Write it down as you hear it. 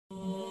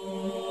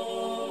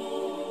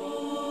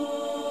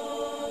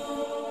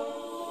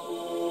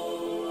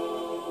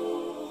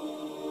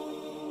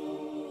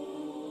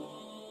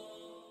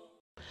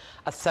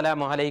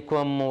আসসালামু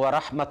আলাইকুম ওয়া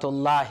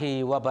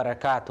রাহমাতুল্লাহি ওয়া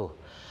বারাকাতুহু।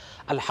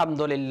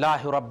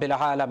 আলহামদুলিল্লাহি রাব্বিল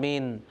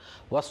আলামিন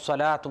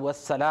ওয়াসসালাতু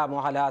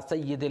ওয়াসসালামু আলা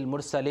সাইয়্যিদিল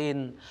মুরসালিন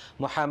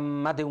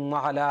মুহাম্মাদিন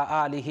ওয়া আলা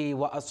আলিহি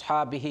ওয়া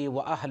আসহাবিহি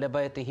ওয়া আহলি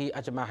বাইতিহি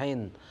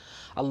আজমাইন।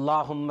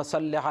 আল্লাহুম্মা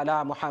সাল্লি আলা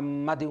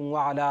মুহাম্মাদিন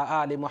ওয়া আলা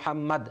আলি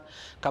মুহাম্মাদ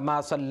কামা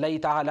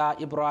সাল্লাইতা আলা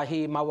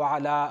ইব্রাহিম ওয়া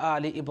আলা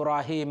আলি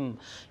ইব্রাহিম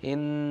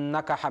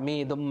ইন্নাকা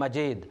হামিদুম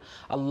মাজিদ।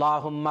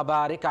 আল্লাহুম্মা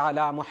বারিক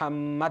আলা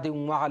মুহাম্মাদিন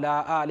ওয়া আলা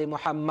আলি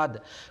মুহাম্মাদ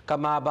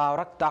কামা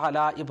বারাকতা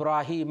আলা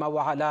ইব্রাহিম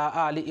ওয়া আলা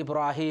আলি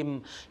ইব্রাহিম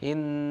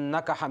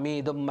ইন্নাকা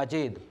হামিদুম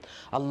মাজিদ।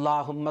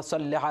 আল্লাহুম্মা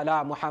সাল্লি আলা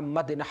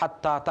মুহাম্মাদিন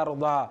হাত্তা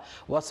তারদা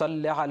ওয়া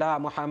সাল্লি আলা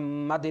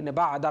মুহাম্মাদিন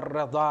বা'দার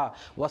রিদা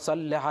ওয়া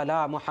সাল্লি আলা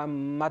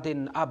মুহাম্মাদিন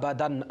আবাদান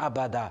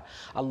আবাদা।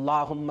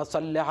 আল্লাহুম্মা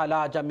সাল্লি আলা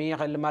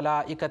জামি'িল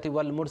মালাইকাতি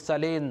ওয়াল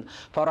মুরসালিন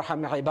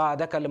ফারহাম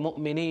ইবাদাকাল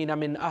মুমিনিনা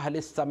মিন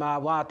আহলিস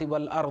সামাওয়াতি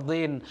ওয়াল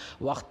আরদিন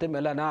ওয়াখতিম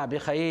লানা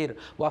বিখাইর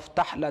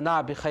ওয়াফতাহ লানা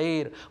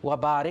বিখাইর ওয়া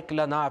বারিক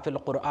লানা ফিল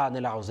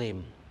কুরআনিল আযীম।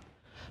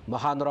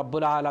 মহান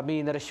রব্বুল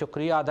আলামিনের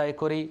শুকরিয়া আদায়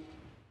করি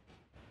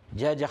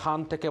যে যেখান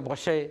থেকে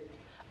বসে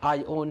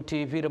আইওন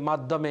টিভির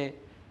মাধ্যমে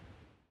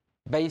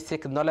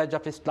বেসিক নলেজ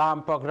অফ ইসলাম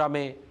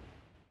প্রোগ্রামে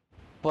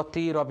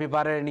প্রতি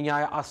রবিবারের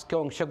নিয়ায় আজকে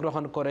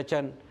অংশগ্রহণ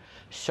করেছেন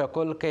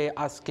সকলকে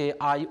আজকে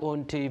আইওন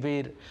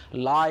টিভির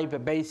live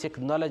basic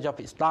knowledge of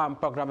Islam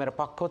প্রোগ্রামের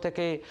পক্ষ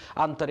থেকে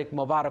আন্তরিক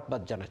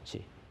মোবারকবাদ জানাচ্ছি।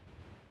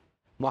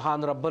 মহান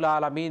রব্বুল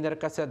আলমিনের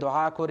কাছে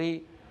দোয়া করি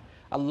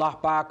আল্লাহ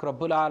পাক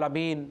রব্বুল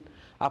আলমিন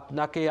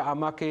আপনাকে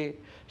আমাকে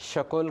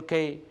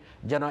সকলকে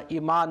যেন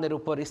ইমানের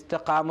উপর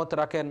ইস্তেকামত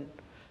রাখেন,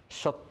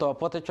 সত্য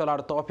পথে চলার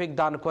তৌফিক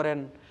দান করেন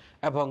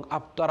এবং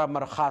আপনার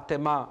আমার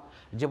খাতেমা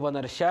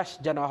জীবনের শেষ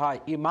যেন হয়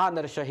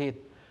ইমানের সহিত।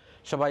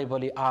 সবাই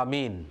বলি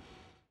আমিন।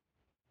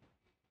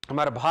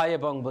 আমার ভাই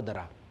এবং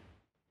বোনেরা,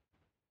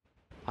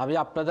 আমি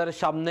আপনাদের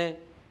সামনে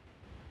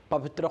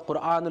পবিত্র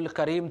কুরআনুল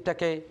করিম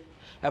থেকে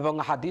এবং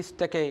হাদিস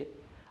থেকে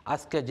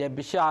আজকে যে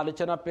বিষয়ে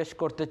আলোচনা পেশ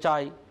করতে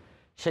চাই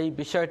সেই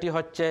বিষয়টি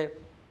হচ্ছে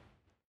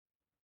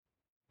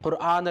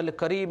কুরআনুল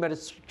করিমের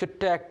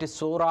ছোট্ট একটি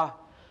সূরা,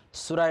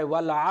 সূরা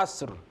ওয়াল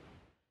আসর।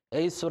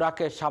 এই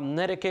সূরাকে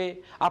সামনে রেখে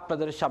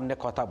আপনাদের সামনে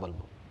কথা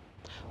বলবো।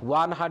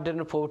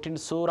 114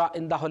 সূরা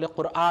ইন দা হোলি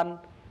কুরআন,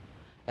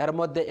 এর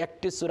মধ্যে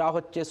একটি সূরা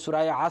হচ্ছে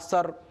সূরা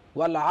আসর,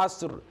 ওয়াল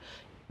আসর।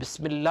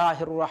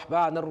 বিসমিল্লাহির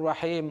রহমানির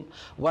রহিম।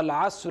 ওয়াল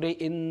আসরি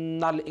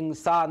ইন্নাল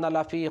ইনসানা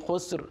লাফি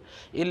খুসর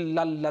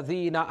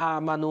ইল্লাল্লাযীনা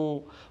আমানু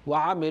ওয়া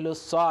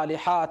আমিলুস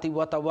সালিহাতি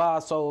ওয়া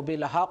তাওয়াসাউ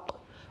বিল হক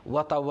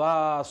ওয়া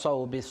তাওয়াসাউ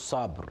বিস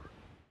সাবর।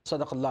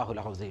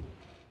 সাদাকাল্লাহুল আযীম।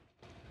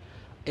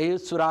 এই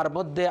সূরার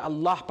মধ্যে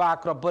আল্লাহ পাক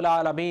রব্বুল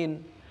আলামিন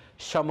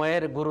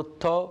সময়ের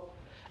গুরুত্ব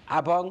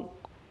এবং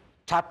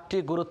 4টি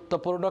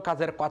গুরুত্বপূর্ণ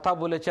কাজের কথা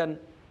বলেছেন।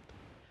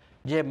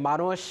 যে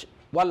মানুষ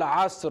ওয়াল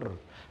আসর,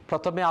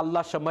 প্রথমে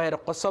আল্লাহ সময়ের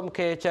কসম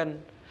খেয়েছেন,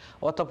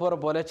 অতঃপর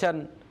বলেছেন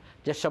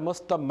যে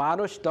সমস্ত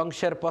মানুষ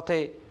ধ্বংসের পথে,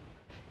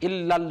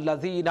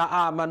 ইল্লাল্লাযীনা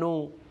আমানু,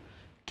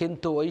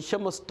 কিন্তু ওই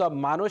সমস্ত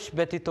মানুষ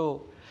ব্যতীত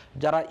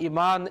যারা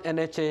ঈমান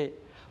এনেছে,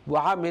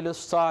 ওয়া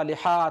আমিলুস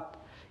সালিহাত,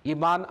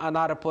 ঈমান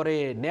আনার পরে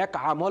নেক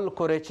আমল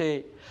করেছে,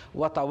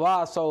 ওয়া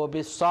তাওয়াসাউ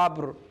বিস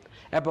সাবর,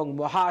 এবং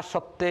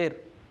মহাসত্যের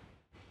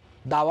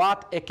দাওয়াত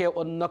একে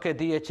অন্যকে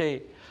দিয়েছে,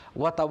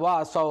 ওয়া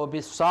তাওয়াসাউ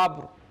বিস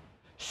সাবর,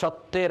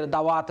 সত্যের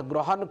দাওয়াত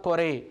গ্রহণ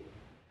করে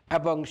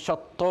এবং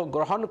সত্য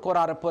গ্রহণ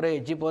করার পরে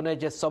জীবনে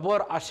যে সবর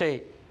আসে,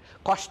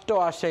 কষ্ট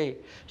আসে,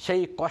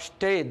 সেই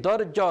কষ্টে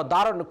ধৈর্য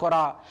ধারণ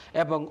করা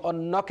এবং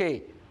অন্যকে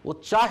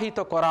উৎসাহিত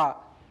করা।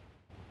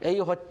 এই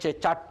হচ্ছে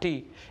 4টি।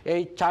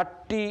 এই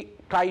 4টি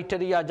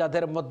ক্রাইটেরিয়া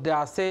যাদের মধ্যে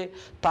আছে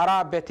তারা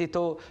ব্যতীত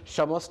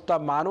সমস্ত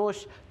মানুষ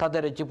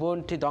তাদের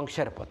জীবনটি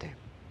ধ্বংসের পথে।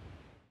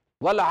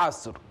 ওয়াল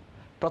আসর,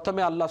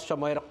 প্রথমে আল্লাহ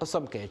সময়ের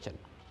কসম খেয়েছেন।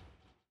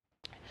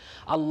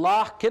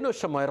 আল্লাহ কেন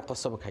সময়ের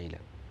কসম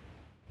খাইলেন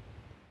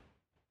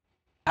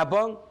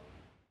এবং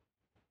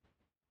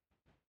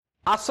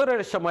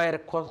আসরের সময়ের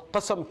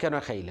কসম কেন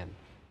খাইলেন?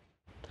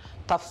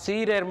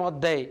 তাফসীরের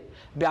মধ্যে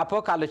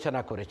ব্যাপক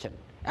আলোচনা করেছেন।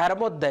 এর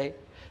মধ্যে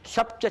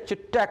সবচেয়ে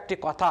ছোট্ট একটি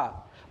কথা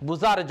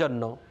বুঝার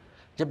জন্য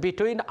যে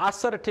বিটুইন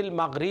আসর টিল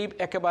মাগরিব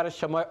একেবারে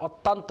সময়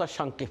অত্যন্ত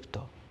সংক্ষিপ্ত।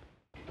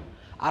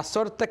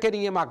 আসর থেকে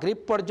নিয়ে মাগরিব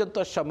পর্যন্ত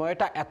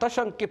সময়টা এত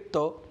সংক্ষিপ্ত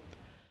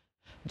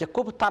যে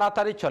খুব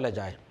তাড়াতাড়ি চলে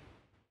যায়।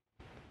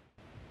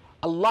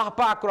 আল্লাহ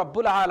পাক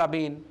রব্বুল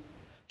আলামিন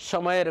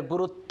সময়ের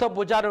গুরুত্ব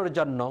বোঝানোর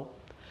জন্য,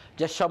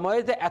 যে সময়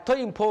যে এত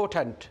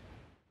ইম্পর্ট্যান্ট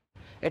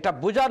এটা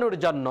বোঝানোর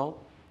জন্য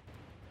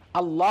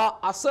আল্লাহ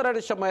আসরের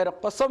সময়ের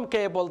কসম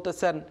খেয়ে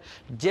বলতেছেন,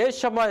 যে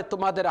সময়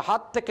তোমাদের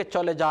হাত থেকে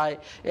চলে যায়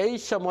এই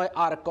সময়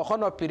আর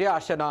কখনো ফিরে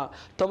আসে না।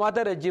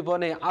 তোমাদের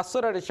জীবনে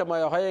আসরের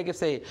সময় হয়ে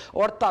গেছে,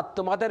 অর্থাৎ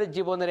তোমাদের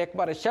জীবনের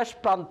একবারে শেষ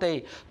প্রান্তে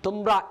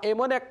তোমরা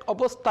এমন এক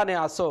অবস্থানে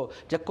আসো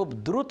যে খুব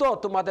দ্রুত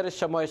তোমাদের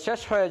সময় শেষ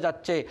হয়ে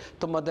যাচ্ছে,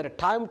 তোমাদের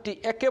টাইমটি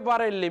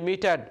একেবারে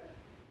লিমিটেড।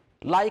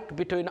 লাইক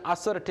বিটুইন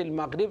আসর টিল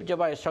মাগরিব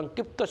যেভাবে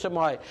সংক্ষিপ্ত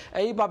সময়,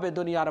 এইভাবে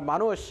দুনিয়ার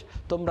মানুষ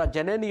তোমরা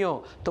জেনে নিও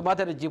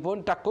তোমাদের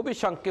জীবনটা খুবই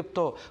সংক্ষিপ্ত,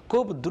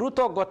 খুব দ্রুত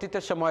গতিতে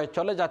সময়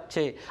চলে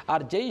যাচ্ছে।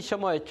 আর যেই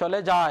সময় চলে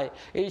যায়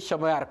এই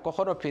সময় আর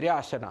কখনো ফিরে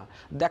আসে না।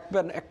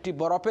 দেখবেন একটি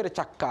বরফের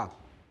চাক্কা,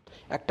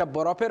 একটা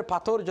বরফের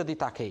পাথর যদি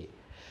থাকে,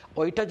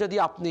 ওইটা যদি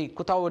আপনি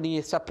কোথাও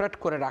নিয়ে সেপারেট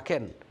করে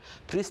রাখেন,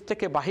 ফ্রিজ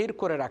থেকে বাহির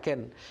করে রাখেন,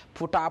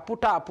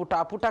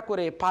 ফুটা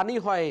করে পানি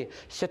হয়,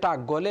 সেটা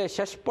গলে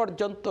শেষ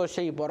পর্যন্ত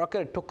সেই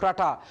বরফের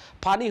টুকরাটা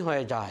পানি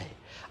হয়ে যায়।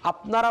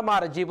 আপনার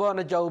আমার জীবন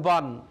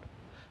যৌবন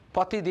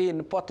প্রতিদিন,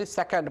 প্রতি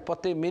সেকেন্ড,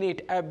 প্রতি minute,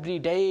 every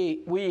day,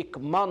 week,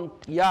 month,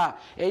 ইয়া,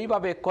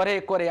 এইভাবে করে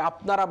করে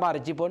আপনার আমার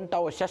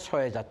জীবনটাও শেষ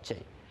হয়ে যাচ্ছে,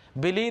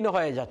 বিলীন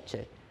হয়ে যাচ্ছে।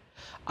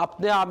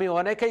 আপনি আমি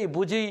অনেকেই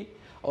বুঝি,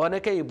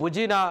 অনেকেই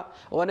বুঝি না,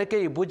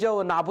 অনেকেই বুঝেও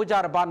না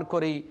বুঝার বান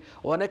করি,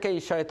 অনেকেই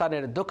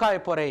শয়তানের ধোঁকায়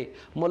পড়ে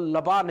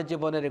মূল্যবান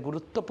জীবনের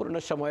গুরুত্বপূর্ণ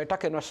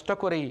সময়টাকে নষ্ট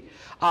করি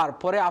আর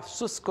পরে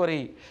আফসোস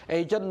করি।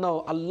 এই জন্য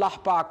আল্লাহ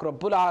পাক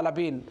রব্বুল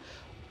আলামিন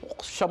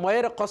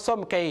সময়ের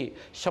কসমকে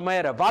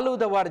সময়ের ভ্যালু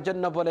দেওয়ার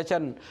জন্য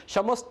বলেছেন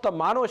সমস্ত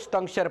মানুষ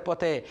ধ্বংসের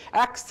পথে,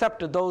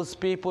 except those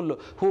people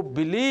who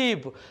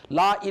believe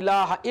la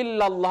ilaha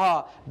illallah,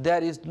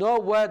 there is no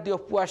worthy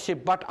of worship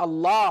but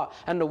Allah,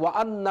 and wa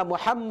anna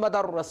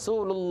Muhammadar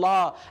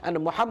Rasulullah, and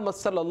Muhammad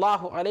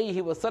sallallahu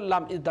alayhi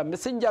wasallam is the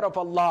messenger of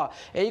Allah,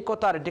 এই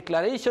কথার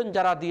declaration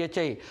যারা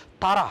দিয়েছে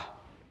তারা,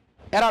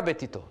 এরা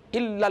ব্যতীত,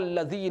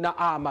 ইল্লাল্লাযীনা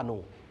আমানু,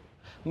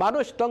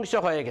 মানুষ ধ্বংস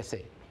হয়ে গেছে।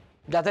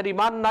 যাদের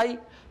ঈমান নাই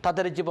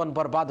তাদের জীবন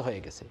বরবাদ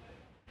হয়ে গেছে,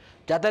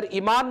 যাদের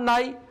ঈমান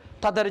নাই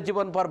তাদের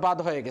জীবন বরবাদ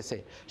হয়ে গেছে,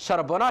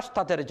 সর্বনাশ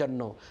তাদের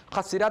জন্য।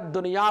 খাসিরাত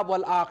দুনিয়া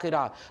ওয়াল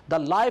আখিরা, the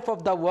life of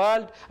the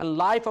world and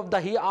life of the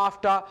he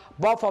after,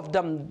 both of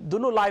them,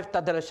 দুনো লাইফ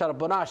তাদের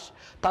সর্বনাশ,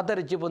 তাদের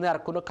জীবনে আর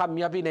কোনো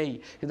কামিয়াবি নেই।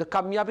 কিন্তু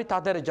কামিয়াবি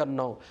তাদের জন্য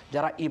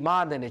যারা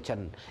ঈমান এনেছেন,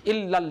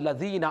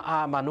 ইল্লাল্লাযীনা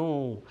আমানু।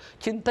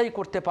 চিন্তাই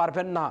করতে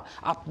পারবেন না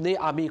আপনি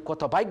আমি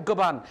কত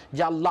ভাগ্যবান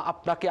যে আল্লাহ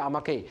আপনাকে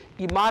আমাকে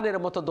ঈমানের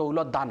মতো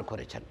দৌলত দান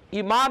করেছেন,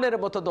 ঈমানের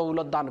মতো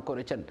দৌলত দান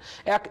করেছেন।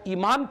 এক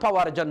ঈমান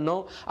পাওয়ার জন্য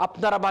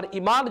আপনার আমার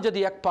ঈমান যদি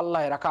এক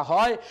পাল্লায় রাখা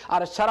হয়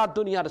আর সারা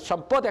দুনিয়ার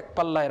সম্পদ এক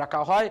পাল্লায়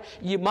রাখা হয়,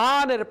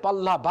 ঈমানের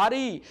পাল্লা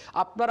ভারী।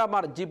 আপনার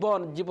আমার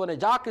জীবনে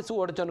যা কিছু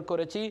অর্জন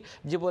করেছি,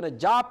 জীবনে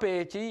যা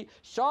পেয়েছি,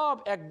 সব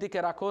একদিকে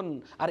রাখুন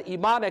আর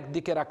ঈমান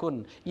একদিকে রাখুন।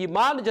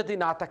 ঈমান যদি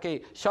না থাকে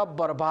সব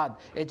বরবাদ।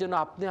 এই জন্য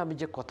আপনি আমি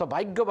যে কত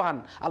ভাগ্যবান,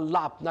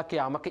 আল্লাহ আপনাকে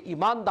আমাকে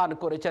ঈমান দান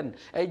করেছেন।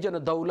 এই জন্য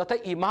দৌলতে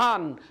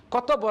ঈমান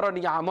কত বড়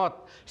নিয়ামত,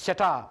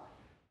 সেটা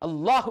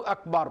আল্লাহু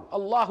আকবার,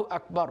 আল্লাহু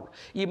আকবার।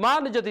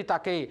 ঈমান যদি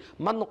তাকে,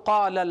 মান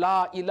ক্বালা লা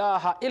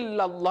ইলাহা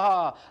ইল্লাল্লাহ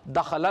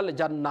দাখালাল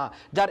জান্নাহ,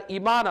 যার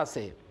ঈমান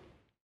আছে,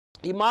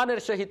 ঈমানের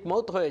সহিত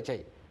মওত হয়েছে,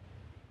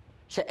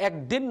 সে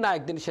একদিন না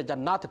একদিন সে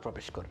জান্নাতে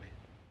প্রবেশ করবে।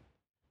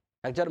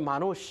 একজন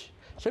মানুষ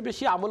সে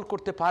বেশি আমল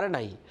করতে পারে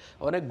নাই,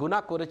 অনেক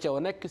গুনাহ করেছে,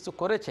 অনেক কিছু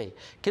করেছে,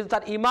 কিন্তু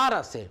তার ঈমান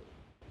আছে,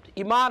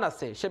 ঈমান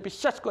আছে, সে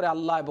বিশ্বাস করে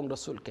আল্লাহ এবং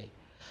রসুলকে,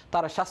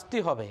 তার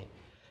শাস্তি হবে,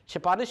 সে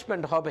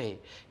পানিশমেন্ট হবে,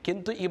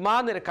 কিন্তু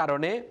ঈমানের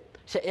কারণে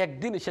সে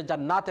একদিন সে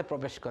জান্নাতে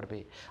প্রবেশ করবে।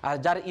 আর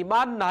যার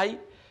ঈমান নাই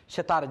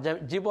সে তার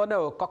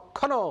জীবনেও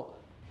কখনো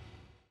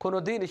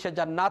কোনোদিন সে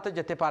জান্নাতে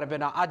যেতে পারবে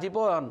না।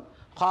 আজীবন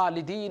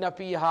খালিদিনা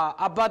ফিহা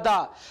আবাদা,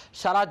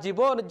 সারা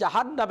জীবন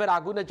জাহান্নামের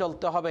আগুনে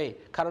জ্বলতে হবে,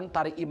 কারণ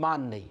তার ঈমান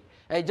নেই।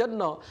 এই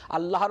জন্য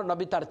আল্লাহর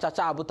নবী তার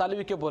চাচা আবু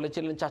তালিবকে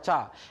বলেছিলেন, চাচা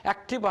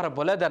একটিবার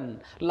বলে দেন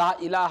লা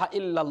ইলাহা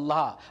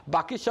ইল্লাল্লাহ,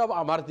 বাকি সব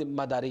আমার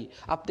জিম্মাদারি,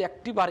 আপনি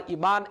একটিবার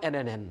ঈমান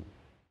এনে নেন,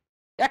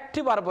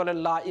 একটিবার বলেন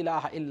লা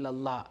ইলাহা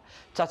ইল্লাল্লাহ।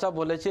 চাচা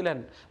বলেছিলেন,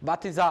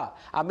 বাতিজা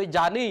আমি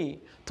জানি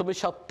তুমি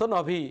সত্য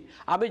নবী,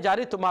 আমি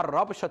জানি তোমার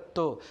রব সত্য,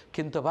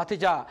 কিন্তু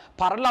বাতিজা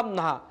পারলাম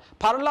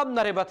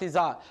না রে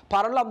বাতিজা,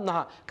 পারলাম না।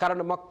 কারণ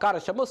মক্কার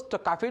সমস্ত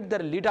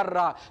কাফিরদের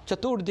লিডাররা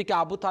চতুর্দিকে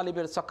আবু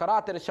তালিবের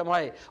সকরাতের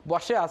সময়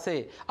বসে আছে,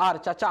 আর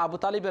চাচা আবু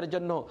তালিবের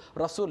জন্য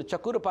রসুল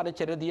চকুর পানি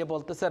ছেড়ে দিয়ে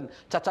বলতেছেন,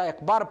 চাচা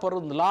একবার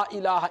পড়ুন লা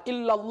ইলাহা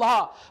ইল্লাল্লাহ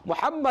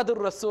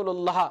মুহাম্মাদুর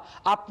রাসূলুল্লাহ,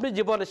 আপনি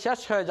জীবন শেষ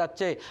হয়ে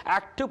যাচ্ছে,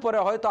 একটু পরে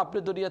হয়তো আপনি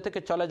দুনিয়া থেকে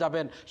চলে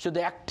যাবেন, শুধু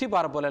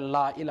একটিবার বলেন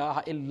লা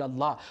ইলাহা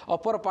ইল্লাল্লাহ।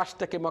 অপর পাশ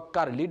থেকে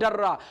মক্কার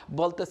লিডাররা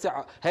বলতেছে,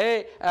 হে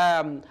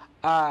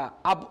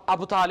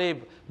আবু তালিব,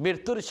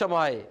 মৃত্যুর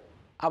সময়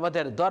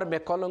আমাদের ধর্মে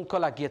কলঙ্ক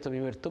লাগিয়ে তুমি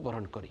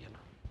মৃত্যুবরণ করিও না।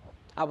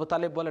 আবু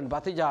তালিব বলেন,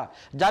 বাতিজা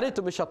জানি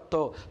তুমি সত্য,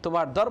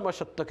 তোমার ধর্ম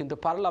সত্য, কিন্তু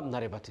পারলাম না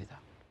রে বাতিজা।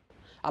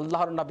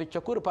 আল্লাহর নবী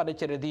চকুর পানি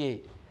ছেড়ে দিয়ে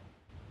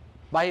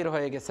বাহির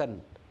হয়ে গেছেন।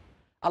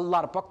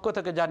 আল্লাহর পক্ষ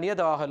থেকে জানিয়ে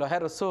দেওয়া হলো, হে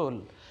রাসূল,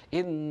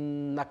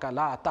 ইন্নাকা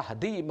লা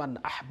তাহদি মান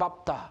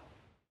আহবাবতা,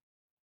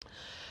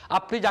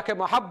 আপনি যাকে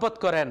মহাব্বত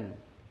করেন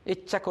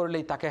ইচ্ছা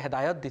করলেই তাকে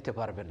হেদায়েত দিতে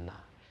পারবেন না।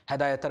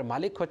 হেদায়েতের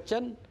মালিক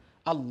হচ্ছেন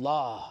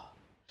আল্লাহ,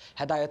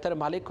 হেদায়েতের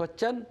মালিক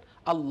হচ্ছেন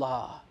আল্লাহ।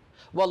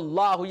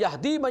 ওয়াল্লাহু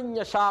ইয়াহদি মান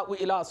ইয়াশাউ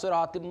ইলা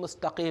সিরাতিম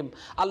মুস্তাকিম।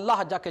 আল্লাহ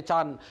যাকে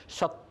চান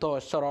সত্য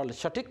সরল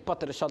সঠিক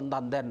পথের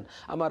সন্ধান দেন।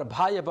 আমার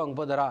ভাই এবং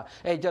বোনেরা,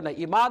 এই জন্য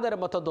ইমানের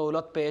মতো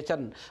দৌলত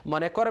পেয়েছেন,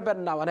 মনে করবেন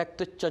না অনেক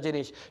তুচ্ছ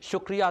জিনিস,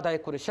 শুকরিয়া আদায়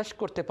করে শেষ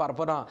করতে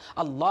পারবো না।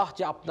 আল্লাহ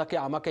যে আপনাকে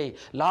আমাকে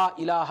লা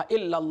ইলাহা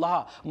ইল্লাল্লাহ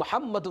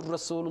মুহাম্মাদুর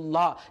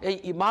রাসূলুল্লাহ এই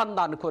ঈমান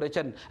দান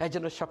করেছেন, এই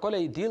জন্য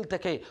সকলেই দিল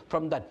থেকে,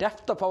 from the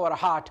depth of our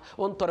heart,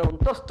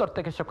 অন্তরস্তর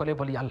থেকে সকলে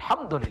বলি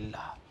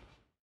আলহামদুলিল্লাহ।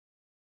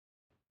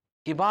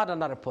 ঈমান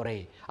আনার পরে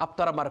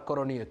আপনার আমার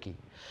করণীয় কি?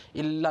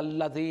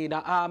 ইল্লাল্লাযীনা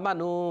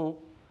আমানু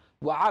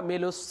ওয়া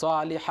আমিলুস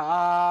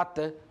সালিহাত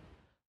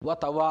ওয়া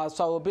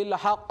তাওয়াসাউ বিল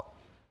হক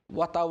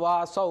ওয়া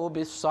তাওয়াসাউ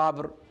বিস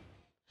সাবর।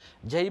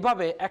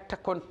 যেইভাবে একটা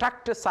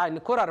কন্ট্রাক্টে সাইন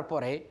করার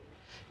পরে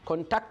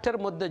কন্ট্রাক্টের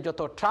মধ্যে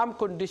যত টার্ম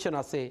কন্ডিশন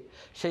আছে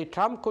সেই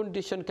টার্ম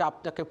কন্ডিশনকে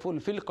আপনাকে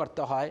ফুলফিল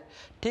করতে হয়,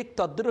 ঠিক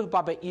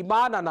তদ্রূপভাবে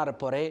ঈমান আনার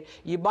পরে,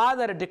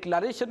 ঈমানের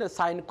ডিক্লারেশনে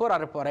সাইন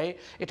করার পরে,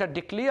 এটা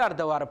ডিক্লিয়ার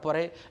দেওয়ার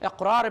পরে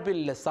ইকরার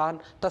বিল লিসান,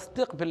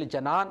 তাসদীক বিল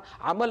জানান,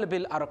 আমল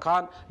বিল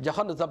আরকান,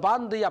 যখন জবান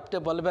দিয়ে আপনি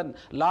বলবেন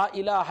লা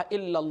ইলাহা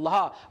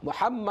ইল্লাল্লাহ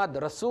মুহাম্মদ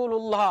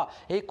রাসূলুল্লাহ,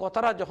 এই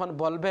কথাটা যখন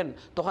বলবেন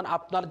তখন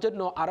আপনার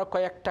জন্য আরও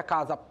কয়েকটা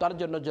কাজ আপনার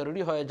জন্য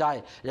জরুরি হয়ে যায়,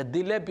 যে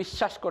দিলে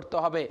বিশ্বাস করতে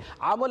হবে,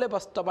 আমলে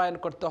বাস্তবায়ন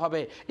করতে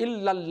হবে।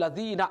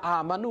 ইল্লাল্লাযীনা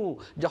আমানু,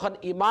 যখন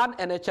ঈমান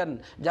এনেছেন,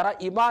 যারা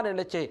ঈমান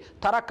এনেছে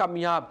তারা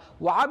কামিয়াব।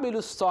 ওয়া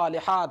আমিলুস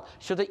সালিহাত,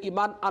 শুধু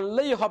ঈমান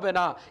আনলেই হবে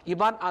না,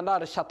 ঈমান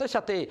আনার সাথে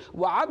সাথে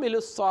ওয়া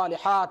আমিলুস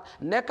সালিহাত,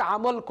 নেক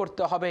আমল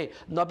করতে হবে।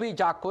 নবী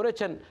যা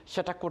করেছেন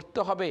সেটা করতে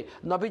হবে,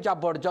 নবী যা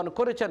বর্জন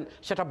করেছেন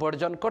সেটা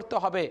বর্জন করতে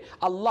হবে,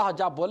 আল্লাহ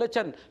যা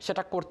বলেছেন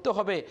সেটা করতে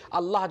হবে,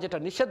 আল্লাহ যেটা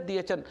নিষেধ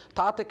দিয়েছেন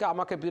তা থেকে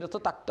আমাকে বিরত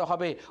থাকতে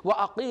হবে। ওয়া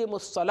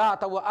আকিমুস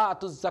সালাতা ওয়া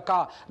আতুজ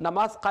যাকাত,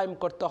 নামাজ কায়েম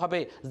করতে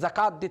হবে,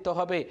 যাকাত দিতে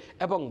হবে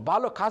এবং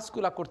ভালো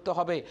কাজগুলো করতে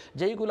হবে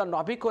যেইগুলো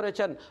নবী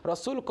করেছেন,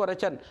 রসুল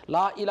করেছেন।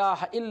 লা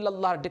ইলাহা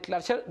ইল্লাল্লাহর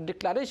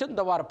ডিক্লারেশন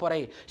দেওয়ার পরে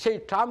সেই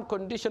টার্ম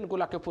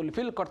কন্ডিশনগুলোকে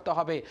ফুলফিল করতে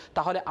হবে,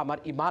 তাহলে আমার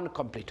ঈমান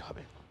কমপ্লিট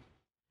হবে।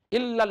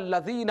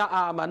 ইল্লাল্লাযীনা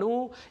আমানু,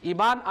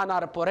 ঈমান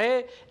আনার পরে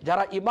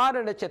যারা ঈমান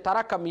এনেছে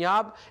তারা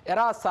কামিয়াব,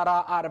 এরা সারা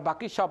আর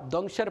বাকি সব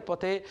ধ্বংসের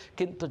পথে।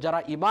 কিন্তু যারা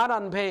ঈমান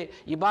আনবে,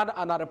 ঈমান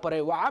আনার পরে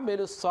ওয়া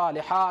আমিলুস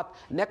সালিহাত,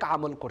 নেক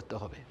আমল করতে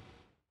হবে।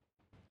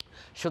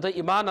 শুধু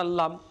ঈমান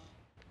আনলাম,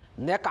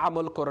 নেক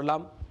আমল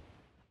করলাম,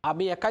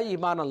 আমি একাই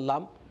ঈমান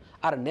আনলাম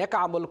আর নেক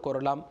আমল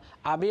করলাম,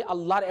 আমি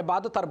আল্লাহর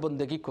ইবাদত আর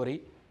বন্দেগী করি,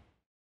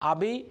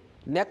 আমি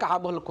নেক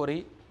আমল করি,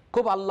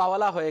 খুব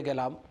আল্লাহওয়ালা হয়ে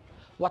গেলাম।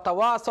 ওয়া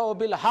তাওয়াসাউ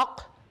বিল হক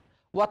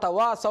ওয়া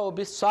তাওয়াসাউ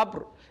বিস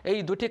সাবর, এই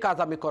দুটি কাজ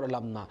আমি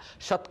করলাম না।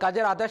 সৎ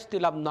কাজের আদেশ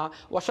দিলাম না,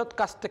 অসৎ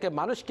কাজ থেকে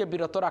মানুষকে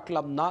বিরত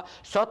রাখলাম না।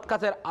 সৎ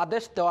কাজের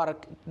আদেশ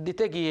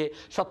দিতে গিয়ে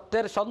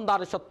সত্যের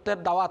সন্ধান, সত্যের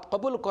দাওয়াত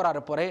কবুল করার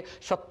পরে,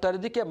 সত্যের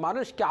দিকে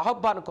মানুষকে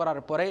আহ্বান করার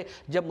পরে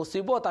যে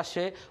মুসিবত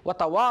আসে, ওয়া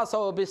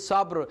তাওয়াসাউ বিস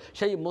সাবর,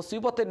 সেই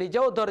মুসিবতে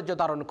নিজেও ধৈর্য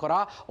ধারণ করা,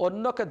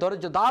 অন্যকে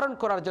ধৈর্য ধারণ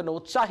করার জন্য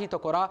উৎসাহিত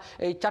করা,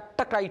 এই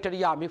চারটা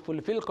ক্রাইটেরিয়া আমি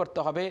ফুলফিল করতে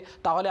হবে,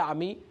 তাহলে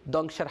আমি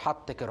ধ্বংসের হাত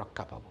থেকে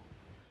রক্ষা পাবো।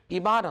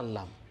 ঈমান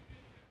আনলাম।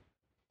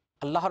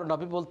 আল্লাহর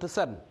নবী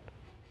বলতেছেন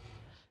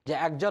যে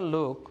একজন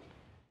লোক,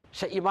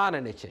 সে ঈমান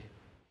এনেছে,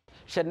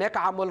 সে নেক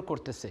আমল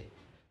করতেছে,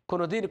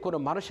 কোনোদিন কোনো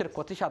মানুষের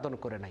ক্ষতি সাধন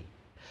করে নাই,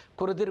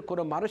 কোনোদিন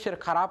কোনো মানুষের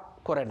খারাপ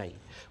করে নাই,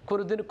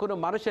 কোনোদিন কোনো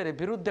মানুষের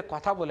বিরুদ্ধে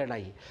কথা বলে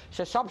নাই,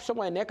 সে সব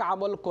সময় নেক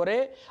আমল করে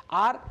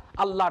আর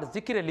আল্লাহর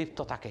জিকিরে লিপ্ত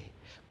থাকে,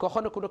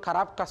 কখনো কোনো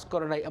খারাপ কাজ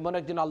করে নাই। এমন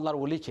একজন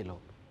আল্লাহর ওলি ছিল,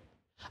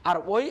 আর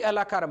ওই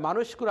এলাকার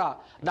মানুষগুলা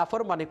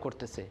নাফরমানি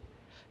করতেছে।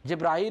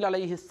 জিবরাইল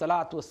আলাইহিস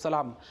সালাতু ওয়াস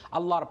সালাম,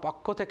 আল্লাহর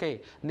পক্ষ থেকে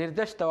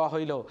নির্দেশ দেওয়া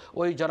হইল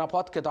ওই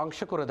জনপদকে ধ্বংস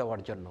করে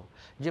দেওয়ার জন্য।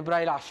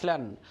 জিবরাইল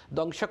আসলেন,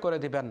 ধ্বংস করে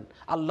দিবেন,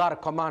 আল্লাহর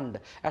কমান্ড।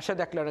 এসে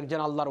দেখলেন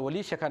একজন আল্লাহর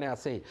ওলি সেখানে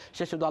আছে,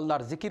 সে শুধু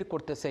আল্লাহর জিকির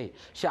করতেছে,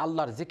 সে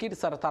আল্লাহর জিকির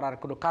ছাড়া তার আর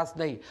কোনো কাজ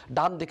নেই।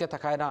 ডান দিকে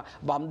তাকায় না,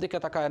 বাম দিকে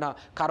তাকায় না,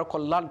 কারো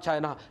কল্যাণ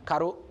চায় না,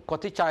 কারো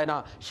ক্ষতি চায় না,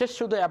 সে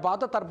শুধু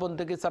ইবাদত আর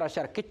বন্দেগী ছাড়া সে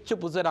আর কিচ্ছু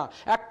বুঝে না।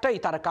 একটাই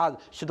তার কাজ,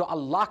 শুধু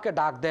আল্লাহকে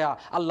ডাক দেয়া,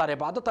 আল্লাহর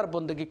ইবাদত আর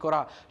বন্দেগী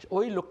করা।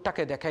 ওই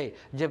লোকটাকে দেখে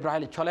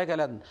জিবরাইল চলে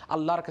গেলেন,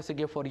 আল্লাহর কাছে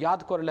গিয়ে ফরিয়াদ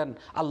করলেন,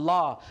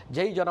 আল্লাহ,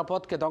 যেই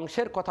জনপদকে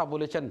ধ্বংসের কথা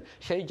বলেছেন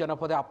সেই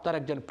জনপদে আপনার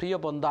একজন প্রিয়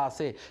বন্দা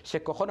আছে, সে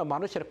কখনো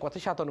মানুষের ক্ষতি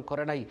সাধন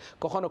করে নাই,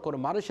 কখনো কোনো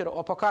মানুষের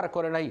অপকার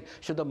করে নাই,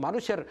 শুধু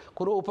মানুষের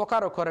কোনো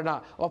উপকারও করে না,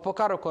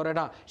 অপকারও করে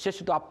না, সে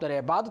শুধু আপনার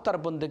ইবাদত আর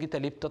বন্দেগীতে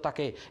লিপ্ত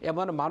থাকে।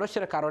 এমন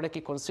মানুষের কারণে কি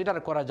কনসিডার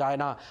করা যায়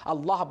না?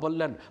 আল্লাহ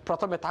বললেন,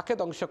 প্রথমে তাকে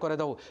ধ্বংস করে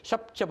দাও,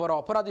 সবচেয়ে বড়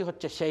অপরাধী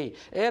হচ্ছে সেই,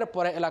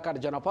 এরপরে এলাকার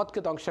জনপদকে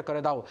ধ্বংস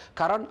করে দাও।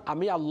 কারণ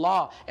আমি আল্লাহ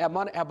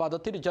এমন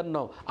ইবাদতের জন্য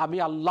আমি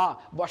আল্লাহ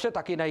বসে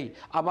থাকি নাই।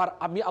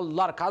 আমি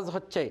আল্লাহর কাজ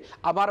হচ্ছে,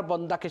 আমার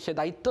বন্দাকে সে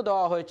দায়িত্ব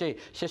দেওয়া হয়েছে,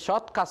 সে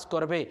সৎ কাজ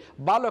করবে,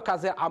 ভালো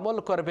কাজে আমল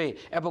করবে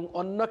এবং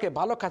অন্যকে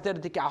ভালো কাজের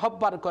দিকে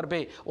আহ্বান করবে,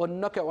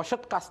 অন্যকে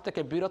অসৎ কাজ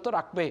থেকে বিরত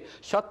রাখবে,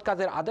 সৎ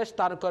কাজের আদেশ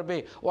দান করবে,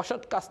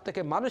 অসৎ কাজ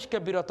থেকে মানুষকে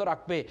বিরত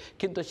রাখবে।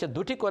 কিন্তু সে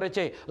দুটি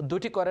করেছে,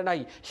 দুটি করে নাই।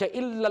 সে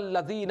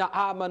ইল্লাল্লাযীনা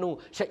আমানু,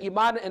 সে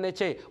ঈমান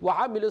এনেছে, ওয়া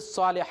আমিলুস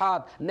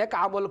সালিহাত, নেক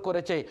আমল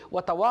করেছে,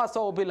 ওয়া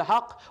তাওয়াসাউ বিল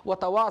হক ওয়া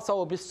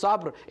তাওয়াসাউ বিস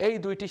সাবর, এই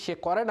দুইটি সে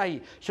করে নাই।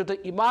 শুধু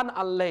ঈমান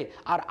আনলে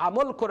আর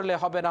আমল করলে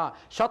হবে না,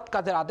 সৎ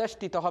কাজের আদেশ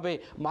দিতে হবে,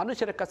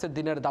 মানুষের কাছে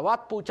দিনের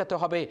দাওয়াত পৌঁছাতে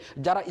হবে।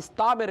 যারা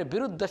ইসলামের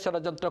বিরুদ্ধে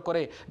ষড়যন্ত্র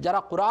করে, যারা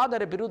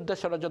কোরআনের বিরুদ্ধে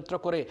ষড়যন্ত্র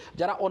করে,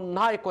 যারা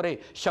অন্যায় করে,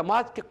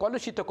 সমাজকে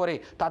কলুষিত করে,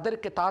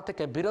 তাদেরকে তা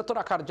থেকে বিরত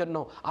রাখার জন্য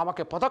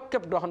আমাকে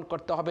পদক্ষেপ গ্রহণ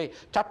করতে হবে।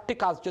 চারটি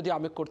কাজ যদি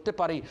আমি করতে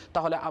পারি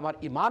তাহলে আমার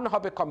ঈমান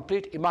হবে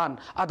কমপ্লিট ঈমান,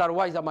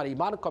 আদারওয়াইজ আমার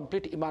ঈমান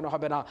কমপ্লিট ঈমান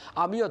হবে না,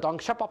 আমিও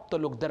ধ্বংসপ্রাপ্ত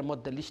লোকদের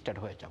মধ্যে লিস্টেড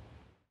হয়ে যাব।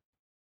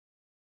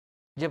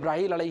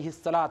 জিবরাইল আলাইহিস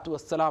সালাতু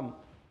ওয়াস সালাম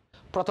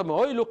প্রথমে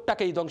ওই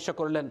লোকটাকেই ধ্বংস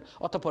করলেন,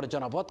 অতঃপর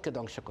জনপদকে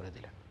ধ্বংস করে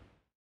দিলেন।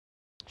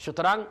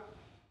 সুতরাং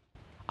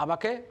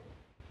আমাকে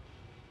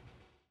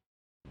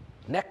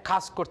নেক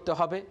কাজ করতে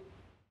হবে।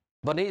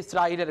 বনি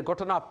ইসরাইলের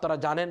ঘটনা আপনারা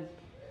জানেন।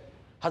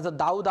 হযরত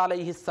দাউদ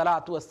আলাইহিস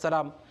সালাতু ওয়াস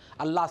সালাম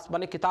আল্লাহ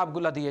আসমানে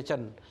কিতাবগুলো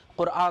দিয়েছেন,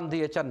 কোরআন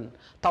দিয়েছেন,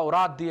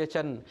 তাওরাত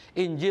দিয়েছেন,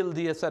 ইনজিল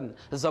দিয়েছেন,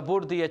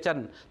 জবুর দিয়েছেন,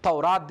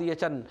 তাওরাত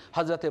দিয়েছেন।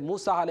 হযরত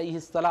মূসা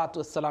আলাইহিস সালাতু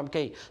ওয়াস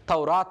সালামকে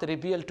তাওরাত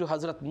রিভিল টু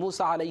হযরত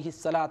মূসা আলাইহিস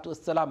সালাতু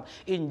ওয়াস সালাম,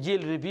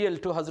 ইনজিল রিভিল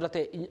টু হযরত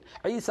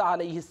ঈসা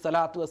আলাইহিস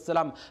সালাতু ওয়াস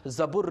সালাম,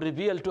 জবুর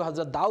রিভিল টু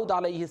হযরত দাউদ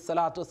আলাইহিস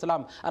সালাতু ওয়াস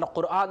সালাম, আর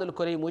কুরআনুল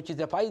কারীম which is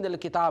the final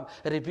kitab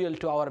revealed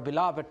to our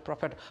beloved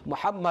prophet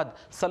Muhammad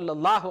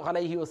sallallahu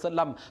alayhi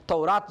wasallam।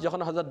 তাওরাত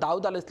যখন হযরত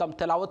দাউদ আলাইহিস সালাম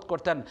তেলাওয়াত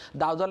করতেন,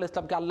 দাউদ আলাইহিস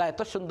সালামকে আল্লাহ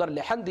এত সুন্দর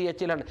লেহান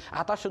দিয়েছিলেন,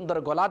 এত সুন্দর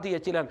গলা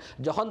দিয়েছিলেন,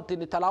 যখন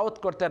তিনি তেলাওয়াত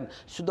করতেন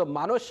শুধু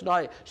মানুষ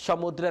নয়,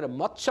 সমুদ্রের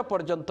মৎস্য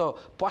পর্যন্ত,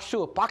 পশু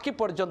পাখি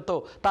পর্যন্ত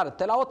তার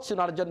তেলাওয়াত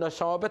শোনার জন্য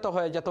সমবেত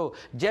হয়ে যেত,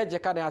 যে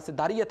যেখানে আসে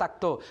দাঁড়িয়ে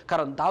থাকতো।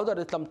 কারণ দাউদ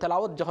আলাইহিস সালাম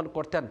তেলাওয়াত যখন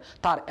করতেন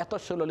তার এত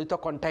সুললিত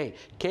কণ্ঠে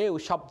কেউ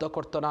শব্দ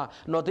করতো না।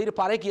 নদীর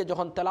পাড়ে গিয়ে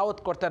যখন তেলাওয়াত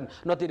করতেন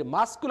নদীর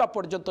মাছগুলা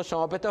পর্যন্ত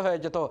সমবেত হয়ে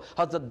যেত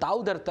হযরত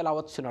দাউদের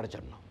তেলাওয়াত শোনার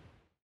জন্য।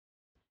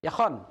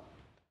 এখন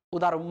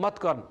উদার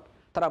উম্মতগণ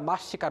তারা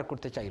মাছ শিকার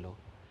করতে চাইল,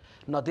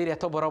 নদীর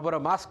এত বড় বড়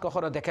মাছ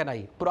কখনো দেখে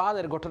নাই,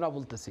 কোরআনের ঘটনা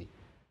বলতেছি।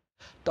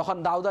 তখন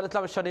দাউদ আলাইহিস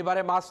সালাম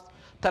শনিবারে মাছ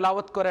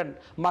তেলাওয়াত করেন,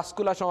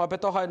 মাছগুলা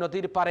সমবেত হয়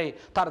নদীর পাড়ে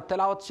তার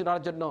তেলাওয়াত শোনার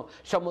জন্য।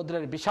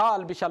 সমুদ্রের বিশাল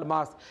বিশাল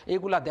মাছ,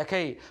 এগুলা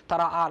দেখেই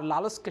তারা আর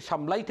লালসকে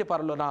সামলাইতে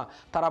পারলো না,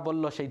 তারা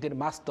বলল সেই দিন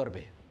মাছ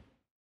ধরবে।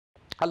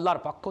 আল্লাহর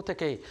পক্ষ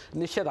থেকে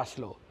নিষেধ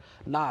আসলো,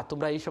 না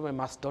তোমরা এই সময়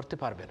মাছ ধরতে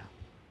পারবে না,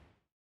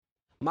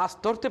 মাছ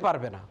ধরতে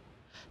পারবে না।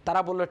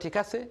 তারা বলল ঠিক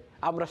আছে,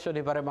 আমরা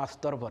শনিবারে মাছ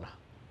ধরবো না,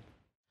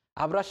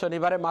 আমরা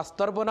শনিবারে মাছ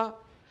ধরবো না।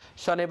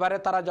 শনিবারে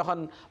তারা যখন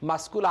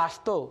মাছগুলো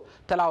আসতো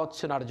তেলাওয়াত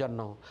শোনার জন্য,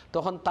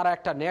 তখন তারা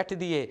একটা নেট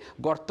দিয়ে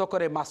গর্ত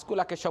করে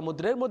মাছগুলাকে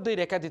সমুদ্রের মধ্যেই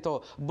রেখে দিত,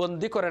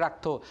 বন্দি করে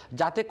রাখতো,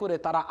 যাতে করে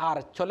তারা আর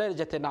চলে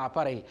যেতে না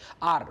পারে।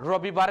 আর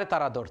রবিবারে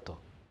তারা ধরতো,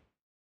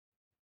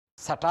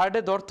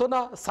 স্যাটারডে ধরতো না,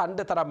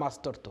 সানডে তারা মাছ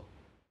ধরতো।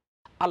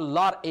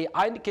 আল্লাহর এই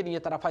আইনকে নিয়ে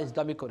তারা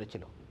ফাইজলামি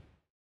করেছিল।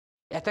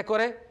 এতে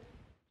করে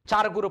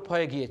চার গ্রুপ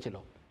হয়ে গিয়েছিল,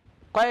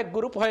 কয়েক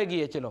গ্রুপ হয়ে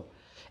গিয়েছিল।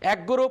 এক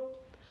গ্রুপ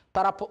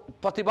তারা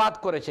প্রতিবাদ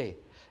করেছে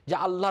যে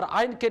আল্লাহর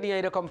আইনকে নিয়ে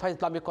এরকম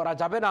ফাইজলামি করা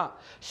যাবে না,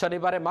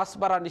 শনিবারে মাছ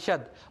মারা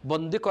নিষেধ,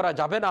 বন্দি করা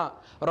যাবে না,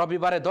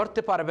 রবিবারে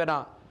ধরতে পারবে না।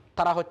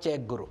 তারা হচ্ছে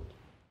এক গ্রুপ,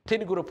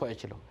 তিন গ্রুপ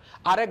হয়েছিল।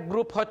 আরেক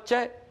গ্রুপ হচ্ছে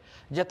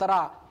যে তারা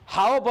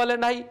হাও বলে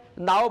নাই,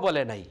 নাও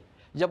বলে নাই,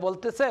 যে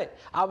বলতেছে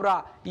আমরা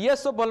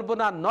ইয়েসও বলবো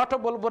না, নটও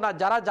বলবো না,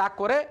 যারা যা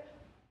করে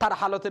তার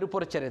হালতের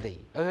উপরে ছেড়ে দেই।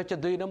 ওই হচ্ছে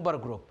 2 নম্বর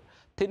গ্রুপ।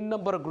 3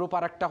 নম্বর গ্রুপ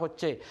আরেকটা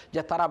হচ্ছে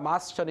যে তারা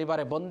মাছ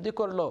শনিবারে বন্দি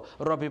করলো,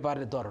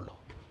 রবিবারে ধরলো।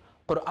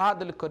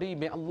 কুরআনুল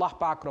কারীমে আল্লাহ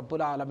পাক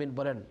রব্বুল আলামিন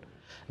বলেন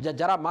যে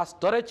যারা মাছ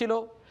ধরেছিল,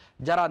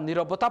 যারা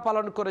নীরবতা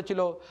পালন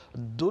করেছিল,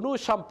 দুনু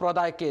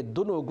সম্প্রদায়কে,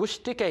 দুনু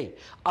গোষ্ঠীকে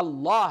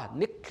আল্লাহ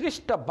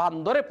নিকৃষ্ট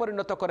বান্দরে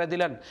পরিণত করে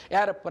দিলেন।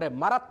 এরপরে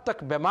মারাত্মক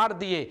বেমার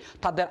দিয়ে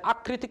তাদের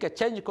আকৃতিকে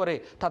চেঞ্জ করে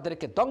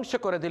তাদেরকে ধ্বংস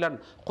করে দিলেন।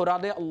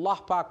 কোরআনে আল্লাহ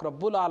পাক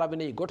রব্বুল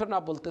আলামিন এই ঘটনা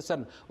বলতেছেন,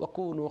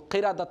 ওয়াকুনু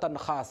কিরাদাতান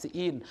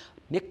খাসিইন,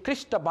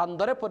 নিকৃষ্ট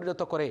বান্দরে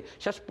পরিণত করে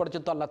শেষ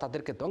পর্যন্ত আল্লাহ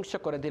তাদেরকে ধ্বংস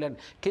করে দিলেন।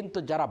 কিন্তু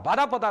যারা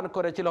বাধা প্রদান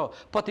করেছিল,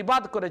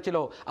 প্রতিবাদ করেছিল,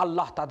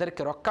 আল্লাহ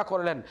তাদেরকে রক্ষা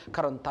করলেন,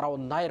 কারণ তারা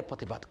অন্যায়ের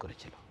প্রতিবাদ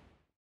করেছিল।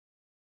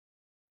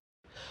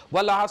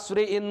 ওয়াল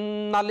আসরি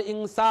ইন্নাল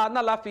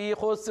ইনসানা লাফি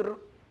খুসর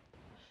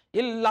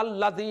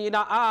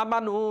ইল্লাল্লাযীনা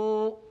আমানু,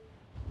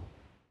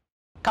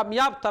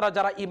 কামিয়াব তারা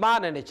যারা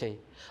ঈমান এনেছে,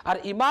 আর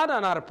ঈমান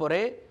আনার পরে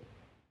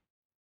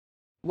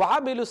ওয়া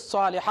আমিলুস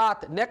সালিহাত,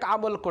 নেক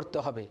আমল করতে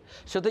হবে।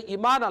 শুধু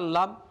ঈমান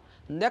আনলাম,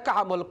 নেক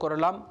আমল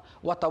করলাম,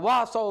 ওয়া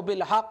তাওয়াসাউ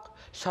বিল হক,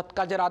 সৎ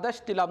কাজের আদেশ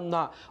দিলাম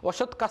না,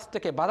 অসৎ কাজ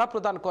থেকে বাধা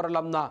প্রদান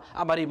করলাম না,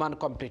 আমার ঈমান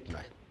কমপ্লিট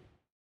নয়।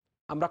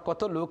 আমরা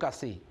কত লোক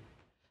আছি,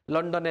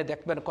 লন্ডনে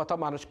দেখবেন কত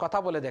মানুষ কথা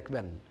বলে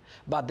দেখবেন,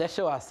 বা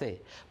দেশেও আছে,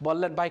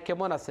 বললেন ভাই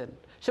কেমন আছেন,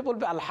 সে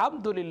বলবে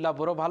আলহামদুলিল্লাহ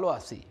বড় ভালো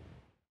আছি,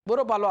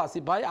 বড় ভালো আছি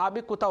ভাই,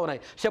 আমি কোথাও নাই।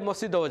 সে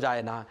মসজিদেও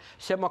যায় না,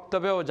 সে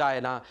মক্তবেও যায়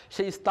না,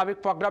 সে ইসলামিক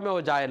প্রোগ্রামেও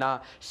যায় না,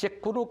 সে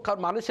কোনো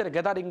মানুষের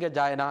গ্যাদারিংয়ে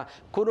যায় না,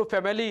 কোনো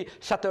ফ্যামিলির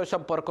সাথেও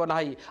সম্পর্ক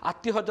নাই,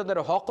 আত্মীয়স্বজনের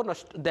হক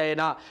দেয়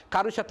না,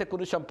 কারোর সাথে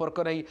কোনো সম্পর্ক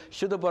নেই,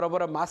 শুধু বড়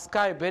বড় মাছ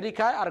খায়, বেরি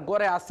খায়, আর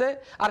গড়ে আসে,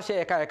 আর সে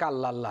একা একা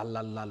আল্লাহ আল্লাহ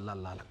আল্লাহ আল্লাহ আল্লাহ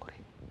আল্লাহ করে।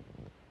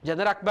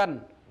 জেনে রাখবেন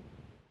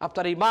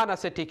আপনার ঈমান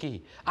আছে ঠিকই,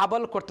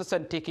 আমল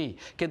করতেছেন ঠিকই,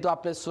 কিন্তু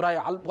আপনি সূরা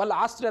আল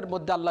আসরের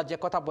মধ্যে আল্লাহ যে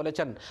কথা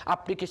বলেছেন,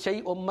 আপনি কি সেই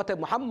উম্মতে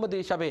মুহাম্মদী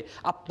হিসাবে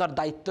আপনার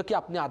দায়িত্ব কি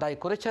আপনি আদায়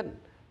করেছেন?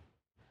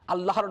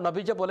 আল্লাহর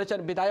নবী যে বলেছেন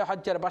বিদায়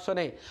হজ্জের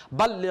ভাষণে,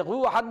 বাল্লিগু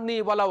আন্নী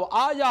ওয়ালাউ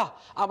আয়াহ,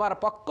 আমার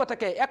পক্ষ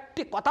থেকে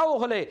একটি কথাও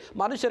হলে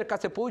মানুষের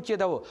কাছে পৌঁছে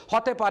দাও।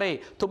 হতে পারে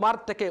তোমার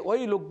থেকে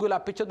ওই লোকগুলা,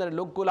 পিছনের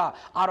লোকগুলা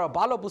আরো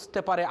ভালো বুঝতে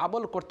পারে,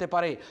 আমল করতে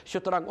পারে।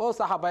 সুতরাং ও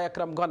সাহাবায়ে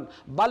একরামগণ,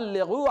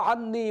 বাল্লিগু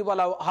আন্নী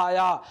ওয়ালাউ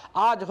আয়া,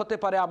 আজ হতে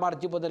পারে আমার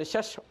জীবনের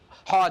শেষ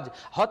হজ,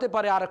 হতে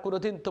পারে আর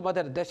কোনোদিন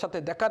তোমাদের সাথে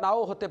দেখা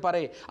নাও হতে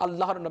পারে।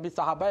 আল্লাহর নবী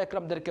সাহাবায়ে